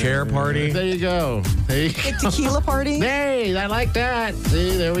sleeps in a chair party. There you go. Big tequila party. Hey, I like that.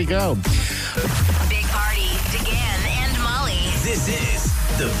 See, there we go. Big Party, DeGan and Molly. This is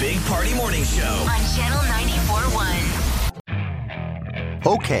the Big Party Morning Show on Channel 94.1.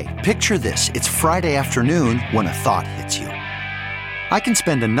 Okay, picture this. It's Friday afternoon when a thought hits you. I can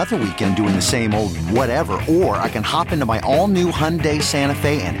spend another weekend doing the same old whatever, or I can hop into my all-new Hyundai Santa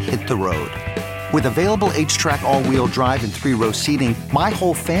Fe and hit the road. With available H-Track all-wheel drive and 3-row seating, my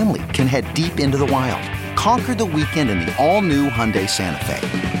whole family can head deep into the wild. Conquer the weekend in the all-new Hyundai Santa Fe.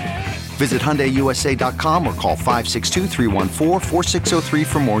 Visit HyundaiUSA.com or call 562-314-4603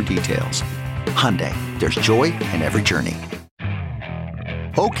 for more details. Hyundai, there's joy in every journey.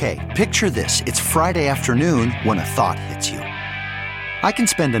 Okay, picture this. It's Friday afternoon when a thought hits you. I can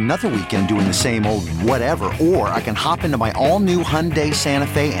spend another weekend doing the same old whatever, or I can hop into my all-new Hyundai Santa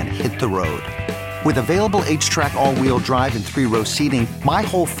Fe and hit the road. With available H-Track all-wheel drive and 3-row seating, my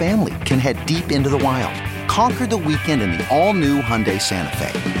whole family can head deep into the wild. Conquer the weekend in the all-new Hyundai Santa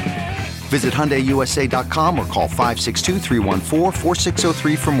Fe. Visit HyundaiUSA.com or call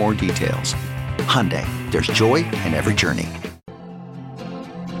 562-314-4603 for more details. Hyundai, there's joy in every journey.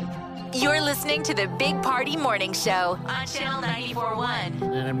 You're listening to the Big Party Morning Show on Channel 94.1.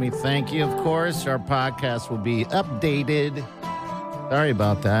 And we thank you, of course. Our podcast will be updated. Sorry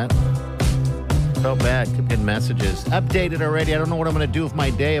about that. Felt bad. Keep getting messages. Updated already. I don't know what I'm going to do with my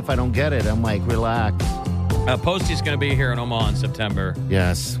day if I don't get it. I'm like, relax. Posty's going to be here in Omaha in September.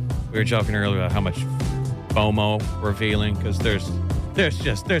 Yes. We were joking earlier about how much FOMO we're feeling because there's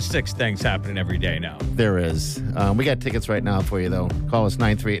 6 things happening every day now. There is. We got tickets right now for you, though. Call us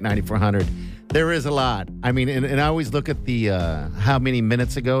 938-9400. There is a lot. I mean, and I always look at the how many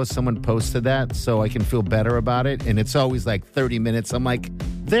minutes ago someone posted that so I can feel better about it. And it's always like 30 minutes. I'm like,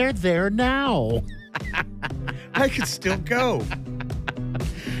 they're there now. I could still go.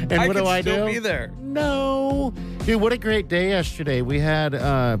 And what do I do? I could still be there. No. Dude, what a great day yesterday. We had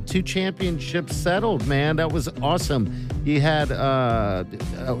 2 championships settled, man. That was awesome. You had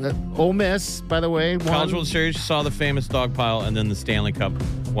Ole Miss, by the way. College World Series, saw the famous dog pile, and then the Stanley Cup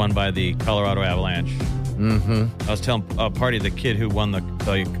won by the Colorado Avalanche. Mm-hmm. I was telling Party, the kid who won the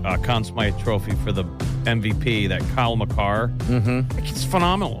Conn Smythe Trophy for the MVP, that Kyle McCarr. Mm-hmm. It's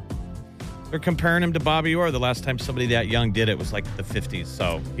phenomenal. They're comparing him to Bobby Orr. The last time somebody that young did it was like the 50s.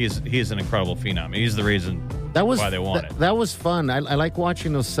 So he's an incredible phenom. He's the reason why they won it. That was fun. I like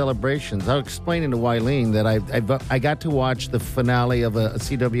watching those celebrations. I was explaining to Wileen that I got to watch the finale of a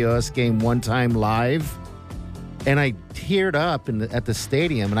CWS game one time live, and I teared up at the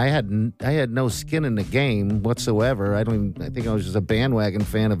stadium. And I had no skin in the game whatsoever. I think I was just a bandwagon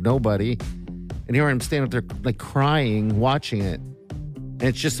fan of nobody. And here I'm standing up there like crying, watching it. And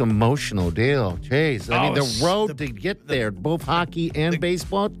it's just an emotional deal. Jeez. I mean, the road to get there, both hockey and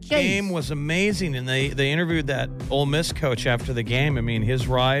baseball. The game was amazing. And they interviewed that Ole Miss coach after the game. I mean, his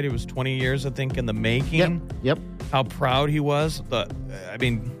ride, it was 20 years, I think, in the making. Yep. How proud he was. I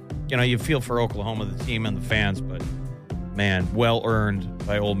mean, you feel for Oklahoma, the team and the fans, but, man, well earned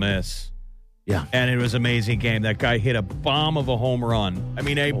by Ole Miss. Yeah. And it was an amazing game. That guy hit a bomb of a home run. I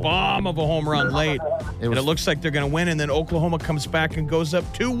mean, a bomb of a home run late. It looks like they're going to win, and then Oklahoma comes back and goes up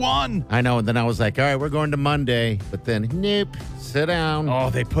 2-1. I know, and then I was like, all right, we're going to Monday. But then, nope, sit down. Oh,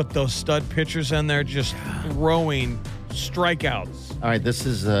 they put those stud pitchers in there just throwing strikeouts. All right, this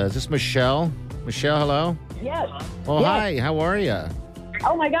is Michelle? Michelle, hello? Yes. Oh, yes. Hi, how are you?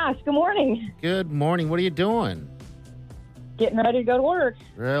 Oh, my gosh, good morning. Good morning. What are you doing? Getting ready to go to work.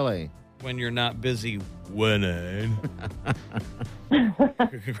 Really? When you're not busy winning.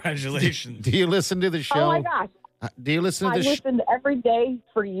 Congratulations. Do you listen to the show? Oh, my gosh. Do you listen to the show? I've listened every day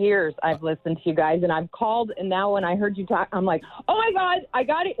for years. I've listened to you guys, and I've called, and now when I heard you talk, I'm like, oh, my God, I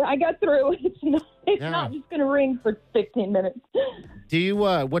got it. I got through. It's not just going to ring for 15 minutes. Do you?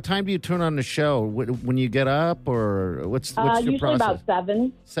 What time do you turn on the show? When you get up, or what's your usually process? About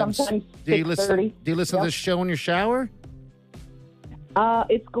 7, sometimes 6:30. Do you listen to the show in your shower?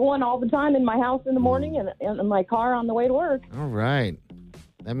 It's going all the time in my house in the morning and in my car on the way to work. All right.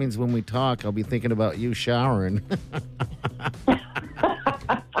 That means when we talk, I'll be thinking about you showering.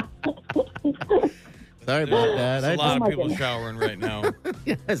 Sorry about that. There's a lot of people showering right now.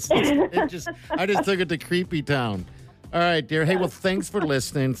 Yes. I just took it to creepy town. All right, dear. Hey, well, thanks for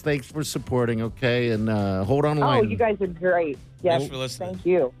listening. Thanks for supporting, okay? And hold on the line. Oh, you guys are great. Yes, thanks for listening. Thank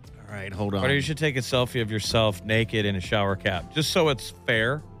you. All right, hold on. Or you should take a selfie of yourself naked in a shower cap, just so it's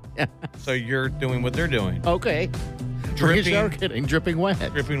fair. So you're doing what they're doing. Okay. Dripping wet.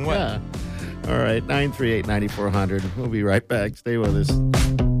 Dripping wet. Yeah. All right, 938-9400. We'll be right back. Stay with us.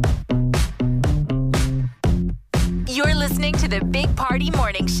 You're listening to the Big Party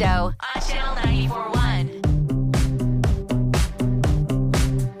Morning Show on Channel 94.1.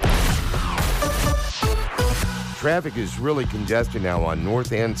 Traffic is really congested now on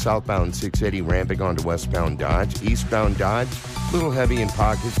north and southbound 680 ramping onto westbound Dodge. Eastbound Dodge, a little heavy in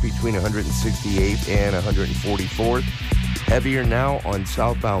pockets between 168th and 144th. Heavier now on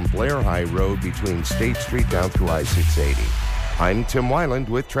southbound Blair High Road between State Street down through I-680. I'm Tim Weiland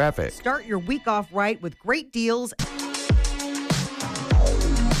with traffic. Start your week off right with great deals.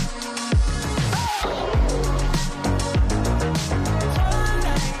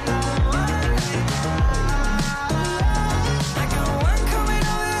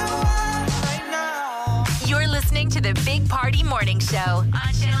 You're listening to the Big Party Morning Show on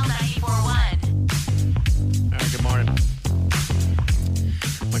Channel 94.1. All right, good morning.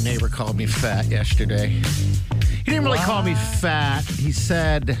 My neighbor called me fat yesterday. He didn't really call me fat. He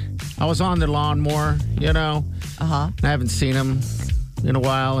said I was on the lawnmower, you know. I haven't seen him in a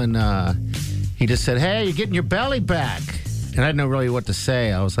while, and he just said, "Hey, you're getting your belly back." And I didn't know really what to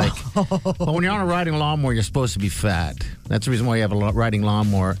say. I was like, well, when you're on a riding lawnmower, you're supposed to be fat. That's the reason why you have a riding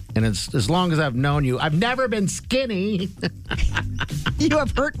lawnmower. And it's as long as I've known you, I've never been skinny. You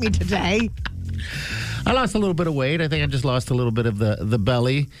have hurt me today. I lost a little bit of weight. I think I just lost a little bit of the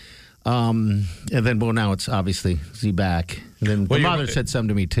belly. And then, well, now it's obviously Z back. And then my mother said something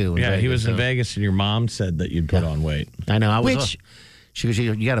to me, too. Yeah, he was in Vegas, and your mom said that you'd put on weight. I know. She goes,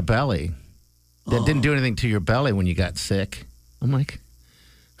 you got a belly. That didn't do anything to your belly when you got sick. I'm like,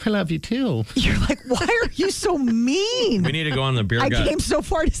 I love you, too. You're like, why are you so mean? We need to go on the beer gut. I came so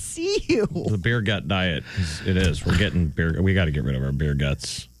far to see you. The beer gut diet. It is. We're getting beer. We got to get rid of our beer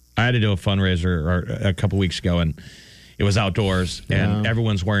guts. I had to do a fundraiser a couple weeks ago, and it was outdoors, and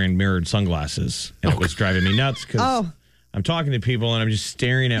everyone's wearing mirrored sunglasses, and it was driving me nuts because I'm talking to people, and I'm just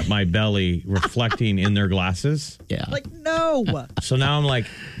staring at my belly reflecting in their glasses. Yeah. Like, no. So now I'm like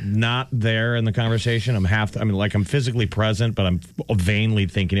not there in the conversation. I'm physically present, but I'm vainly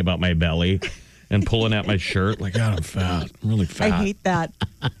thinking about my belly and pulling at my shirt. Like, God, I'm fat. I'm really fat. I hate that.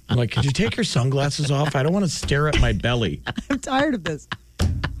 I'm like, could you take your sunglasses off? I don't want to stare at my belly. I'm tired of this.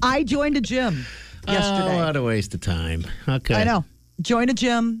 I joined a gym yesterday. Oh, what a waste of time. Okay. I know. Joined a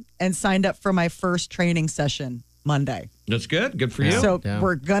gym and signed up for my first training session Monday. That's good. Good for you. So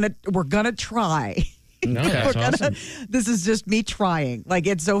we're gonna try. No, that's awesome. This is just me trying. Like,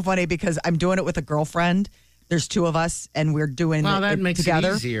 it's so funny because I'm doing it with a girlfriend. There's two of us, and we're doing that makes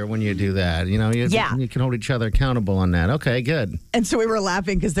together. It easier when you do that. You know, you can hold each other accountable on that. Okay, good. And so we were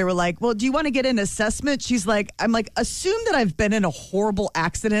laughing because they were like, well, do you want to get an assessment? I'm like, assume that I've been in a horrible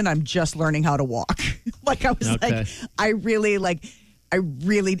accident. I'm just learning how to walk. Like, I was like, I really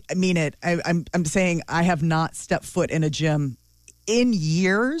mean it. I'm saying I have not stepped foot in a gym in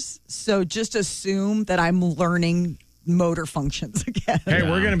years. So just assume that I'm learning motor functions again. Hey, I'm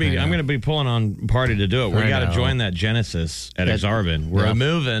going to be pulling on Party to do it. We got to join that Genesis at Exarban. We're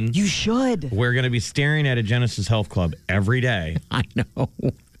moving. You should. We're going to be staring at a Genesis Health Club every day. I know.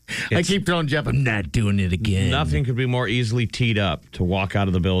 I keep telling Jeff, I'm not doing it again. Nothing could be more easily teed up to walk out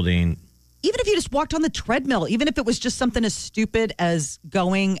of the building. Even if you just walked on the treadmill, even if it was just something as stupid as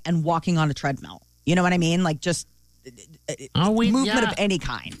going and walking on a treadmill. You know what I mean? Like, just movement of any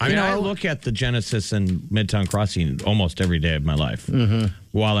kind. I look at the Genesis in Midtown Crossing almost every day of my life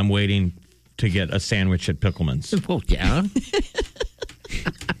while I'm waiting to get a sandwich at Pickleman's. Well, yeah. And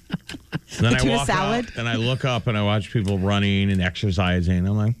then I walk out and I look up and I watch people running and exercising.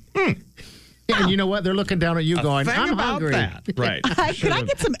 I'm like, And you know what? They're looking down at you going, I'm hungry. That. Right. Can I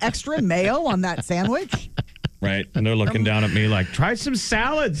get some extra mayo on that sandwich? Right. And they're looking down at me like, try some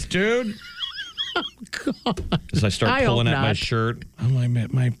salads, dude. Oh, God. As I start pulling at my shirt, I'm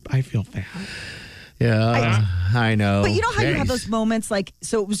like, I feel fat. Yeah, I know. But you know how you have those moments, like,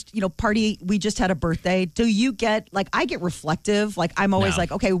 so it was, Party, we just had a birthday. Do you get, like, I get reflective. Like, I'm always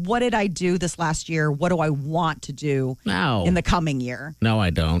like, okay, what did I do this last year? What do I want to do in the coming year? No, I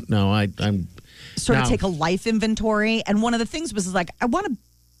don't. No, I'm sort of take a life inventory. And one of the things was like, I want to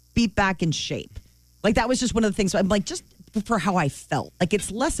be back in shape. Like that was just one of the things. I'm like, just for how I felt. Like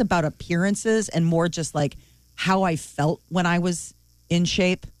it's less about appearances and more just like how I felt when I was in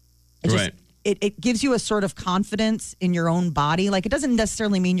shape. It gives you a sort of confidence in your own body. Like it doesn't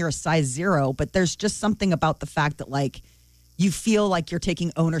necessarily mean you're a size 0, but there's just something about the fact that like you feel like you're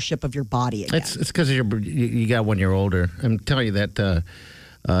taking ownership of your body again. It's because you got 1 year older. I'm telling you that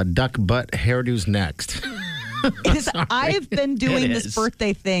duck butt hairdo's next. I've been doing this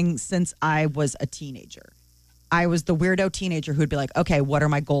birthday thing since I was a teenager. I was the weirdo teenager who'd be like, okay, what are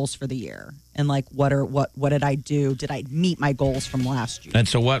my goals for the year? And like, what did I do? Did I meet my goals from last year? And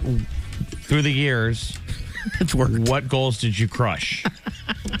so through the years, it's worked. What goals did you crush?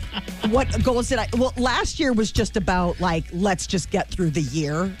 What goals did I? Well, last year was just about like, let's just get through the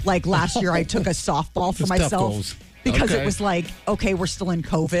year. Like last year, I took a softball for myself because it was like, okay, we're still in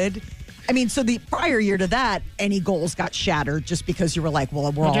COVID. I mean, so the prior year to that, any goals got shattered just because you were like,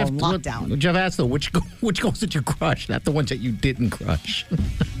 well, we're all in lockdown. Jeff asked though, which goals did you crush? Not the ones that you didn't crush.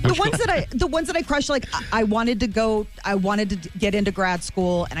 The ones that I crushed, like I wanted to get into grad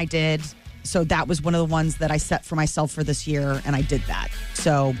school, and I did. So that was one of the ones that I set for myself for this year, and I did that.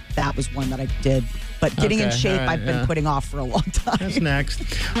 So that was one that I did. But getting in shape, I've been putting off for a long time. That's next.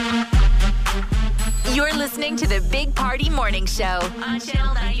 You're listening to the Big Party Morning Show on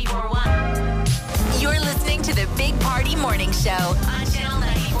Channel 94.1. You're listening to the Big Party Morning Show on Channel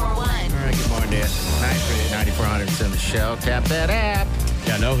 94.1. All right, good morning, Dan. 948-9400's in the show. Tap that app.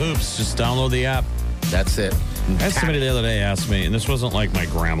 Yeah, no hoops. Just download the app. That's it. I had somebody the other day ask me, and this wasn't like my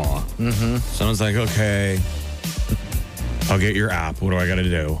grandma. Mm-hmm. Someone's like, okay, I'll get your app. What do I got to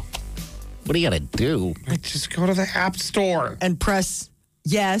do? What do you got to do? Just go to the app store. And press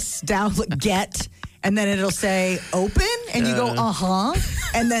yes, download, get, and then it'll say open, and you go,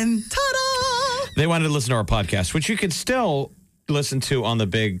 and then ta-da! They wanted to listen to our podcast, which you could still listen to on the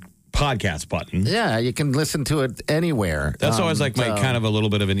big podcast button. Yeah, you can listen to it anywhere. That's always like my kind of a little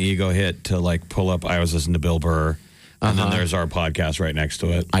bit of an ego hit to like pull up. I was listening to Bill Burr, and then there's our podcast right next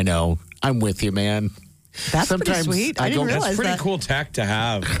to it. I know. I'm with you, man. That's pretty sweet. I didn't realize that's pretty cool tech to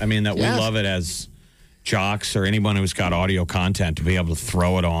have. I mean, that we love it as jocks or anyone who's got audio content to be able to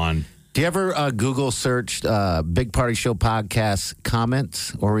throw it on. Do you ever Google search Big Party Show podcast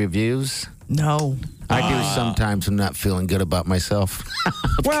comments or reviews? No. I do sometimes. I'm not feeling good about myself.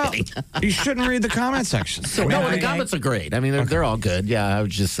 Well, you shouldn't read the comment section. The comments are great. I mean, they're all good. Yeah, I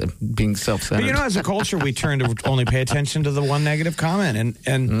was just being self-centered. But you know, as a culture, we turn to only pay attention to the one negative comment.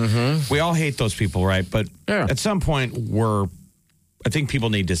 And we all hate those people, right? But at some point, I think people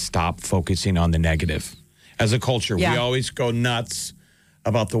need to stop focusing on the negative. As a culture, we always go nuts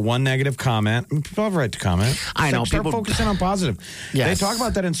about the one negative comment. I mean, people have a right to comment. I know. Start focusing on positive. Yes. They talk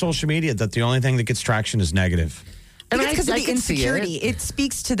about that in social media, that the only thing that gets traction is negative. And because of the insecurity, it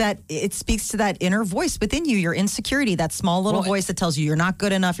speaks to that. It speaks to that inner voice within you, your insecurity, that small little voice that tells you you're not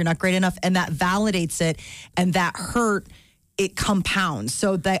good enough, you're not great enough, and that validates it. And that hurt, it compounds.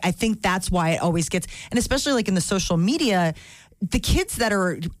 So I think that's why it always gets, and especially like in the social media, the kids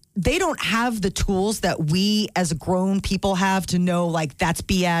they don't have the tools that we as grown people have to know, like, that's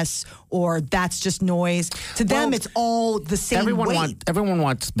BS or that's just noise. To them, it's all the same everyone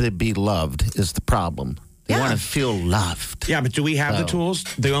wants to be loved is the problem. They want to feel loved. Yeah, but do we have the tools?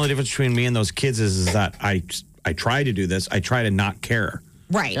 The only difference between me and those kids is that I try to do this. I try to not care.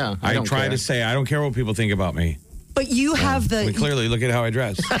 Right. Yeah, I try to say, I don't care what people think about me. But you have clearly, look at how I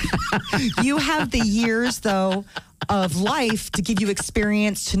dress. You have the years, though, of life to give you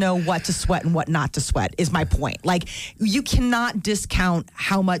experience to know what to sweat and what not to sweat, is my point. Like, you cannot discount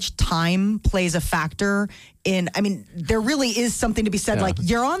how much time plays a factor in, I mean, there really is something to be said. Like,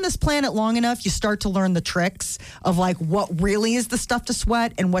 you're on this planet long enough, you start to learn the tricks of, like, what really is the stuff to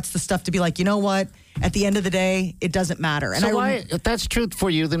sweat and what's the stuff to be like, you know what? At the end of the day, it doesn't matter. And so if that's truth for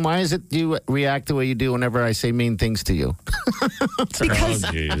you, then why is it you react the way you do whenever I say mean things to you? Because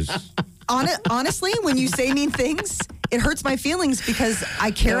honestly, when you say mean things, it hurts my feelings because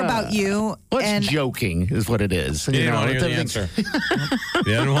I care about you. Well, joking is what it is. You didn't want to hear the answer. You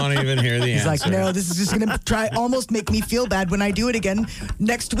didn't want to even hear the answer. He's like, no, this is just going to almost make me feel bad when I do it again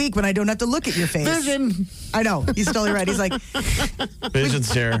next week when I don't have to look at your face. Vision. I know. He's totally right. He's like,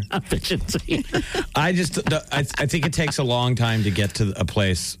 Vision's here. Vision's here. I think it takes a long time to get to a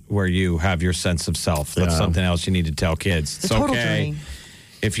place where you have your sense of self. That's something else you need to tell kids. It's okay. Journey.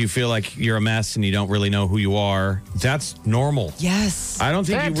 If you feel like you're a mess and you don't really know who you are, that's normal. Yes. I don't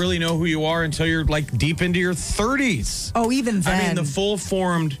think you really know who you are until you're like deep into your 30s. Oh, even then. I mean, the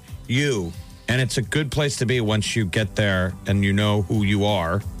full-formed you. And it's a good place to be once you get there and you know who you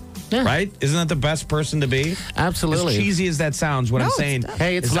are. Right? Isn't that the best person to be? Absolutely. As cheesy as that sounds, what I'm saying,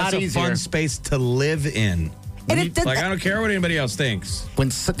 hey, it's a lot that's easier. a fun space to live in. And I don't care what anybody else thinks.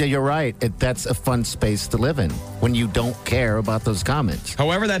 You're right. That's a fun space to live in when you don't care about those comments.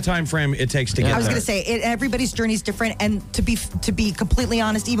 However, that time frame it takes to get there. I was going to say, everybody's journey is different. And to be completely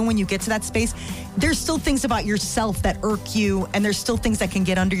honest, even when you get to that space, there's still things about yourself that irk you. And there's still things that can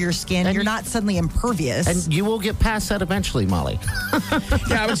get under your skin. And you're not suddenly impervious. And you will get past that eventually, Molly.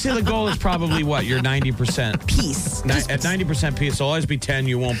 Yeah, I would say the goal is probably what? You're 90% peace. At 90% peace, there'll always be 10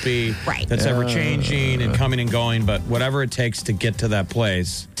 you won't be. Right. That's ever changing and coming and going. But whatever it takes to get to that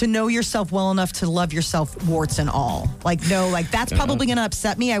place. To know yourself well enough to love yourself, warts and all. That's probably going to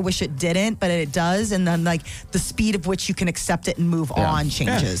upset me. I wish it didn't, but it does. And then, the speed of which you can accept it and move on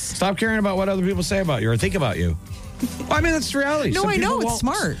changes. Yeah. Stop caring about what other people say about you or think about you. Well, I mean, that's the reality. No, I know. It's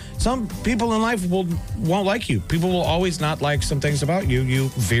smart. Some people in life won't like you. People will always not like some things about you. You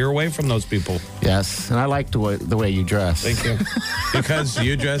veer away from those people. Yes, and I like the way you dress. Thank you. Because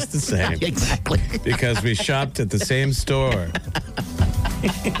you dress the same. Exactly. Because we shopped at the same store.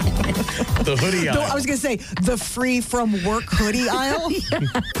 The hoodie aisle. No, I was going to say the free from work hoodie aisle. Big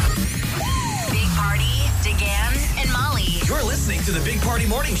Party, DeGan, and Molly. You're listening to the Big Party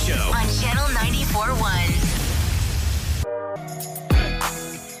Morning Show on Channel 94.1.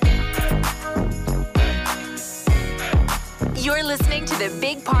 You're listening to the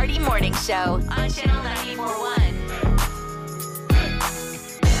Big Party Morning Show on Channel 94.1.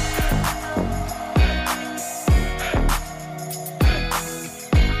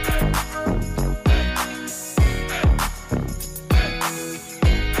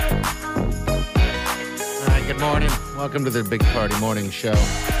 Good morning. Welcome to the Big Party Morning Show.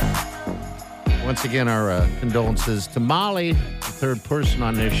 Once again, our condolences to Molly, the third person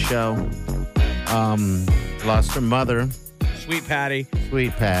on this show. Lost her mother. Sweet Patty.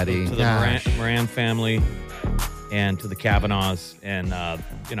 Sweet Patty. To the Moran family and to the Kavanaughs and,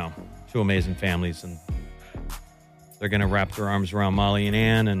 two amazing families. And they're going to wrap their arms around Molly and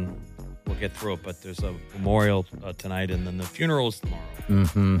Ann, and we'll get through it. But there's a memorial tonight, and then the funeral is tomorrow.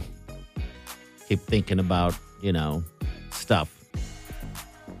 Mm-hmm. Keep thinking about, stuff.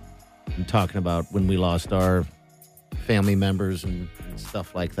 I'm talking about when we lost our family members and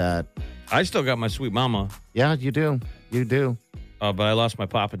stuff like that. I still got my sweet mama. Yeah, you do. You do. But I lost my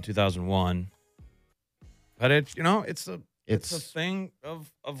pop in 2001. But it's a thing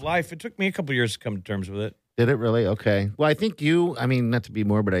of life. It took me a couple years to come to terms with it. Did it really? Okay. Well, I think not to be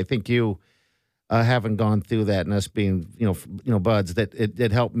morbid, I think you having gone through that and us being, buds, that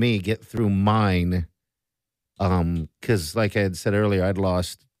it helped me get through mine. Because like I had said earlier, I'd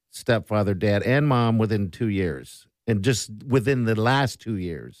lost stepfather, dad, and mom within 2 years. And just within the last 2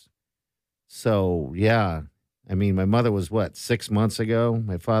 years. So, yeah. I mean, my mother was, 6 months ago?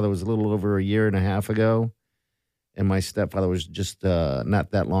 My father was a little over a year and a half ago. And my stepfather was just not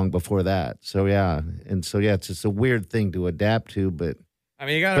that long before that. So, yeah. And so, yeah, it's just a weird thing to adapt to, but I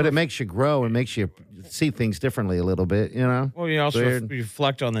mean, but it makes you grow and makes you see things differently a little bit, Well, you also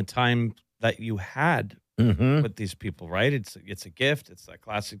reflect on the time that you had with these people, right? It's a gift. It's that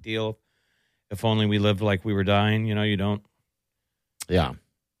classic deal. If only we lived like we were dying, you don't. Yeah.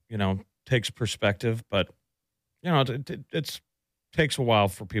 Takes perspective, but it takes a while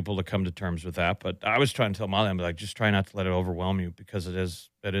for people to come to terms with that. But I was trying to tell Molly, I'm like, just try not to let it overwhelm you because it is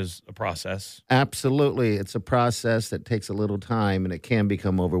a process. Absolutely. It's a process that takes a little time and it can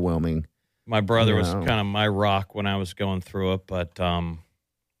become overwhelming. My brother was kind of my rock when I was going through it, but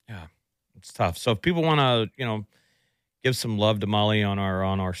yeah, it's tough. So if people want to, give some love to Molly on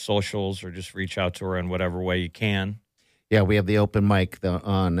our socials or just reach out to her in whatever way you can. Yeah, we have the open mic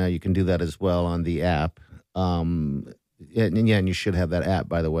on. You can do that as well on the app. And you should have that app,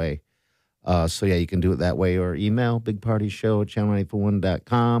 by the way. So, yeah, you can do it that way or email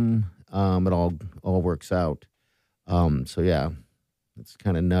bigpartyshow@channel941.com. It all works out. So, yeah, it's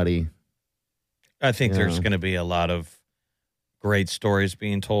kind of nutty. I think there's going to be a lot of great stories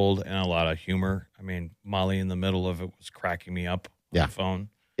being told and a lot of humor. I mean, Molly in the middle of it was cracking me up on the phone.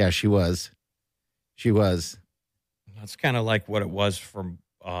 Yeah, she was. That's kind of like what it was for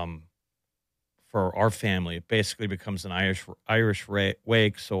our family. It basically becomes an Irish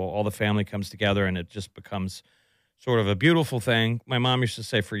wake, so all the family comes together, and it just becomes sort of a beautiful thing. My mom used to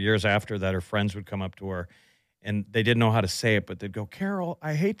say for years after that her friends would come up to her, and they didn't know how to say it, but they'd go, "Carol,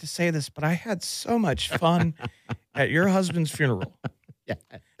 I hate to say this, but I had so much fun at your husband's funeral." Yeah.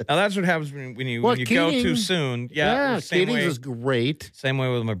 Now, that's what happens when you go too soon. Yeah, Katie's was great. Same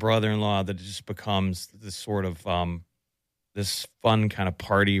way with my brother-in-law, that it just becomes this sort of this fun kind of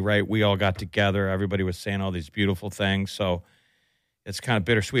party, right? We all got together. Everybody was saying all these beautiful things. So, it's kind of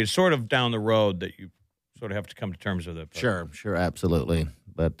bittersweet. It's sort of down the road that you sort of have to come to terms with it. But. Sure, absolutely.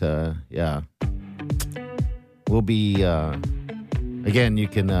 But, yeah. We'll be, again, you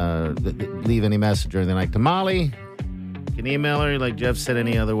can leave any message or anything like to Molly. You can email her, like Jeff said,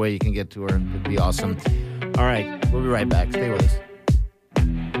 any other way you can get to her. It'd be awesome. All right, we'll be right back. Stay with us.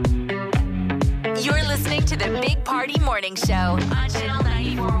 You're listening to the Big Party Morning Show on Channel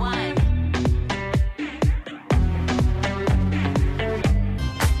 94.1.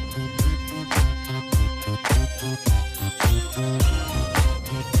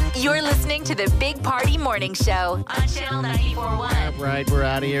 You're listening to the Big Party Morning Show on Channel 94.1. All right, we're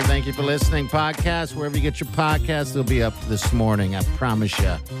out of here. Thank you for listening. Podcast, wherever you get your podcasts, they'll be up this morning. I promise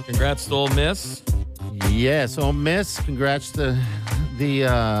you. Congrats to Ole Miss. Yes, Ole Miss. Congrats to the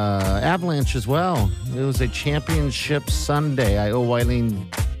Avalanche as well. It was a championship Sunday. I owe Eileen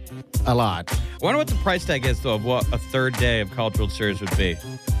a lot. I wonder what the price tag is, though, of what a third day of College World Series would be.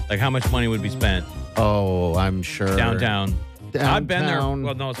 Like, how much money would be spent? Oh, I'm sure. Downtown. I've been there.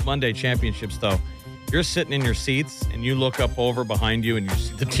 Well, no, it's Monday championships, though. You're sitting in your seats, and you look up over behind you, and you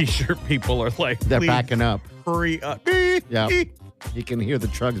see the T-shirt people are like, they're backing up. Hurry up. Yeah. You can hear the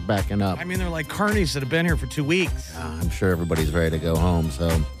trucks backing up. I mean, they're like carnies that have been here for 2 weeks. I'm sure everybody's ready to go home. So,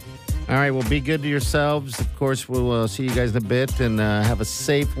 all right, well, be good to yourselves. Of course, we'll see you guys in a bit, and have a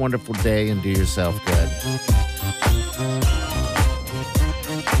safe, wonderful day, and do yourself good.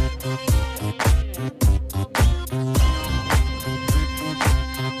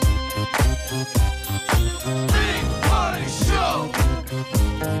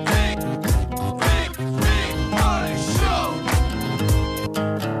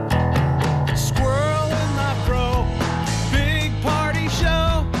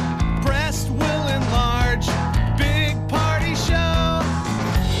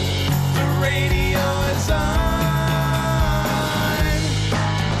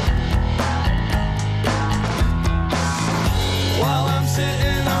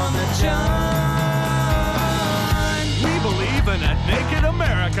 Naked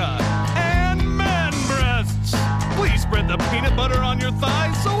America and man breasts. Please spread the peanut butter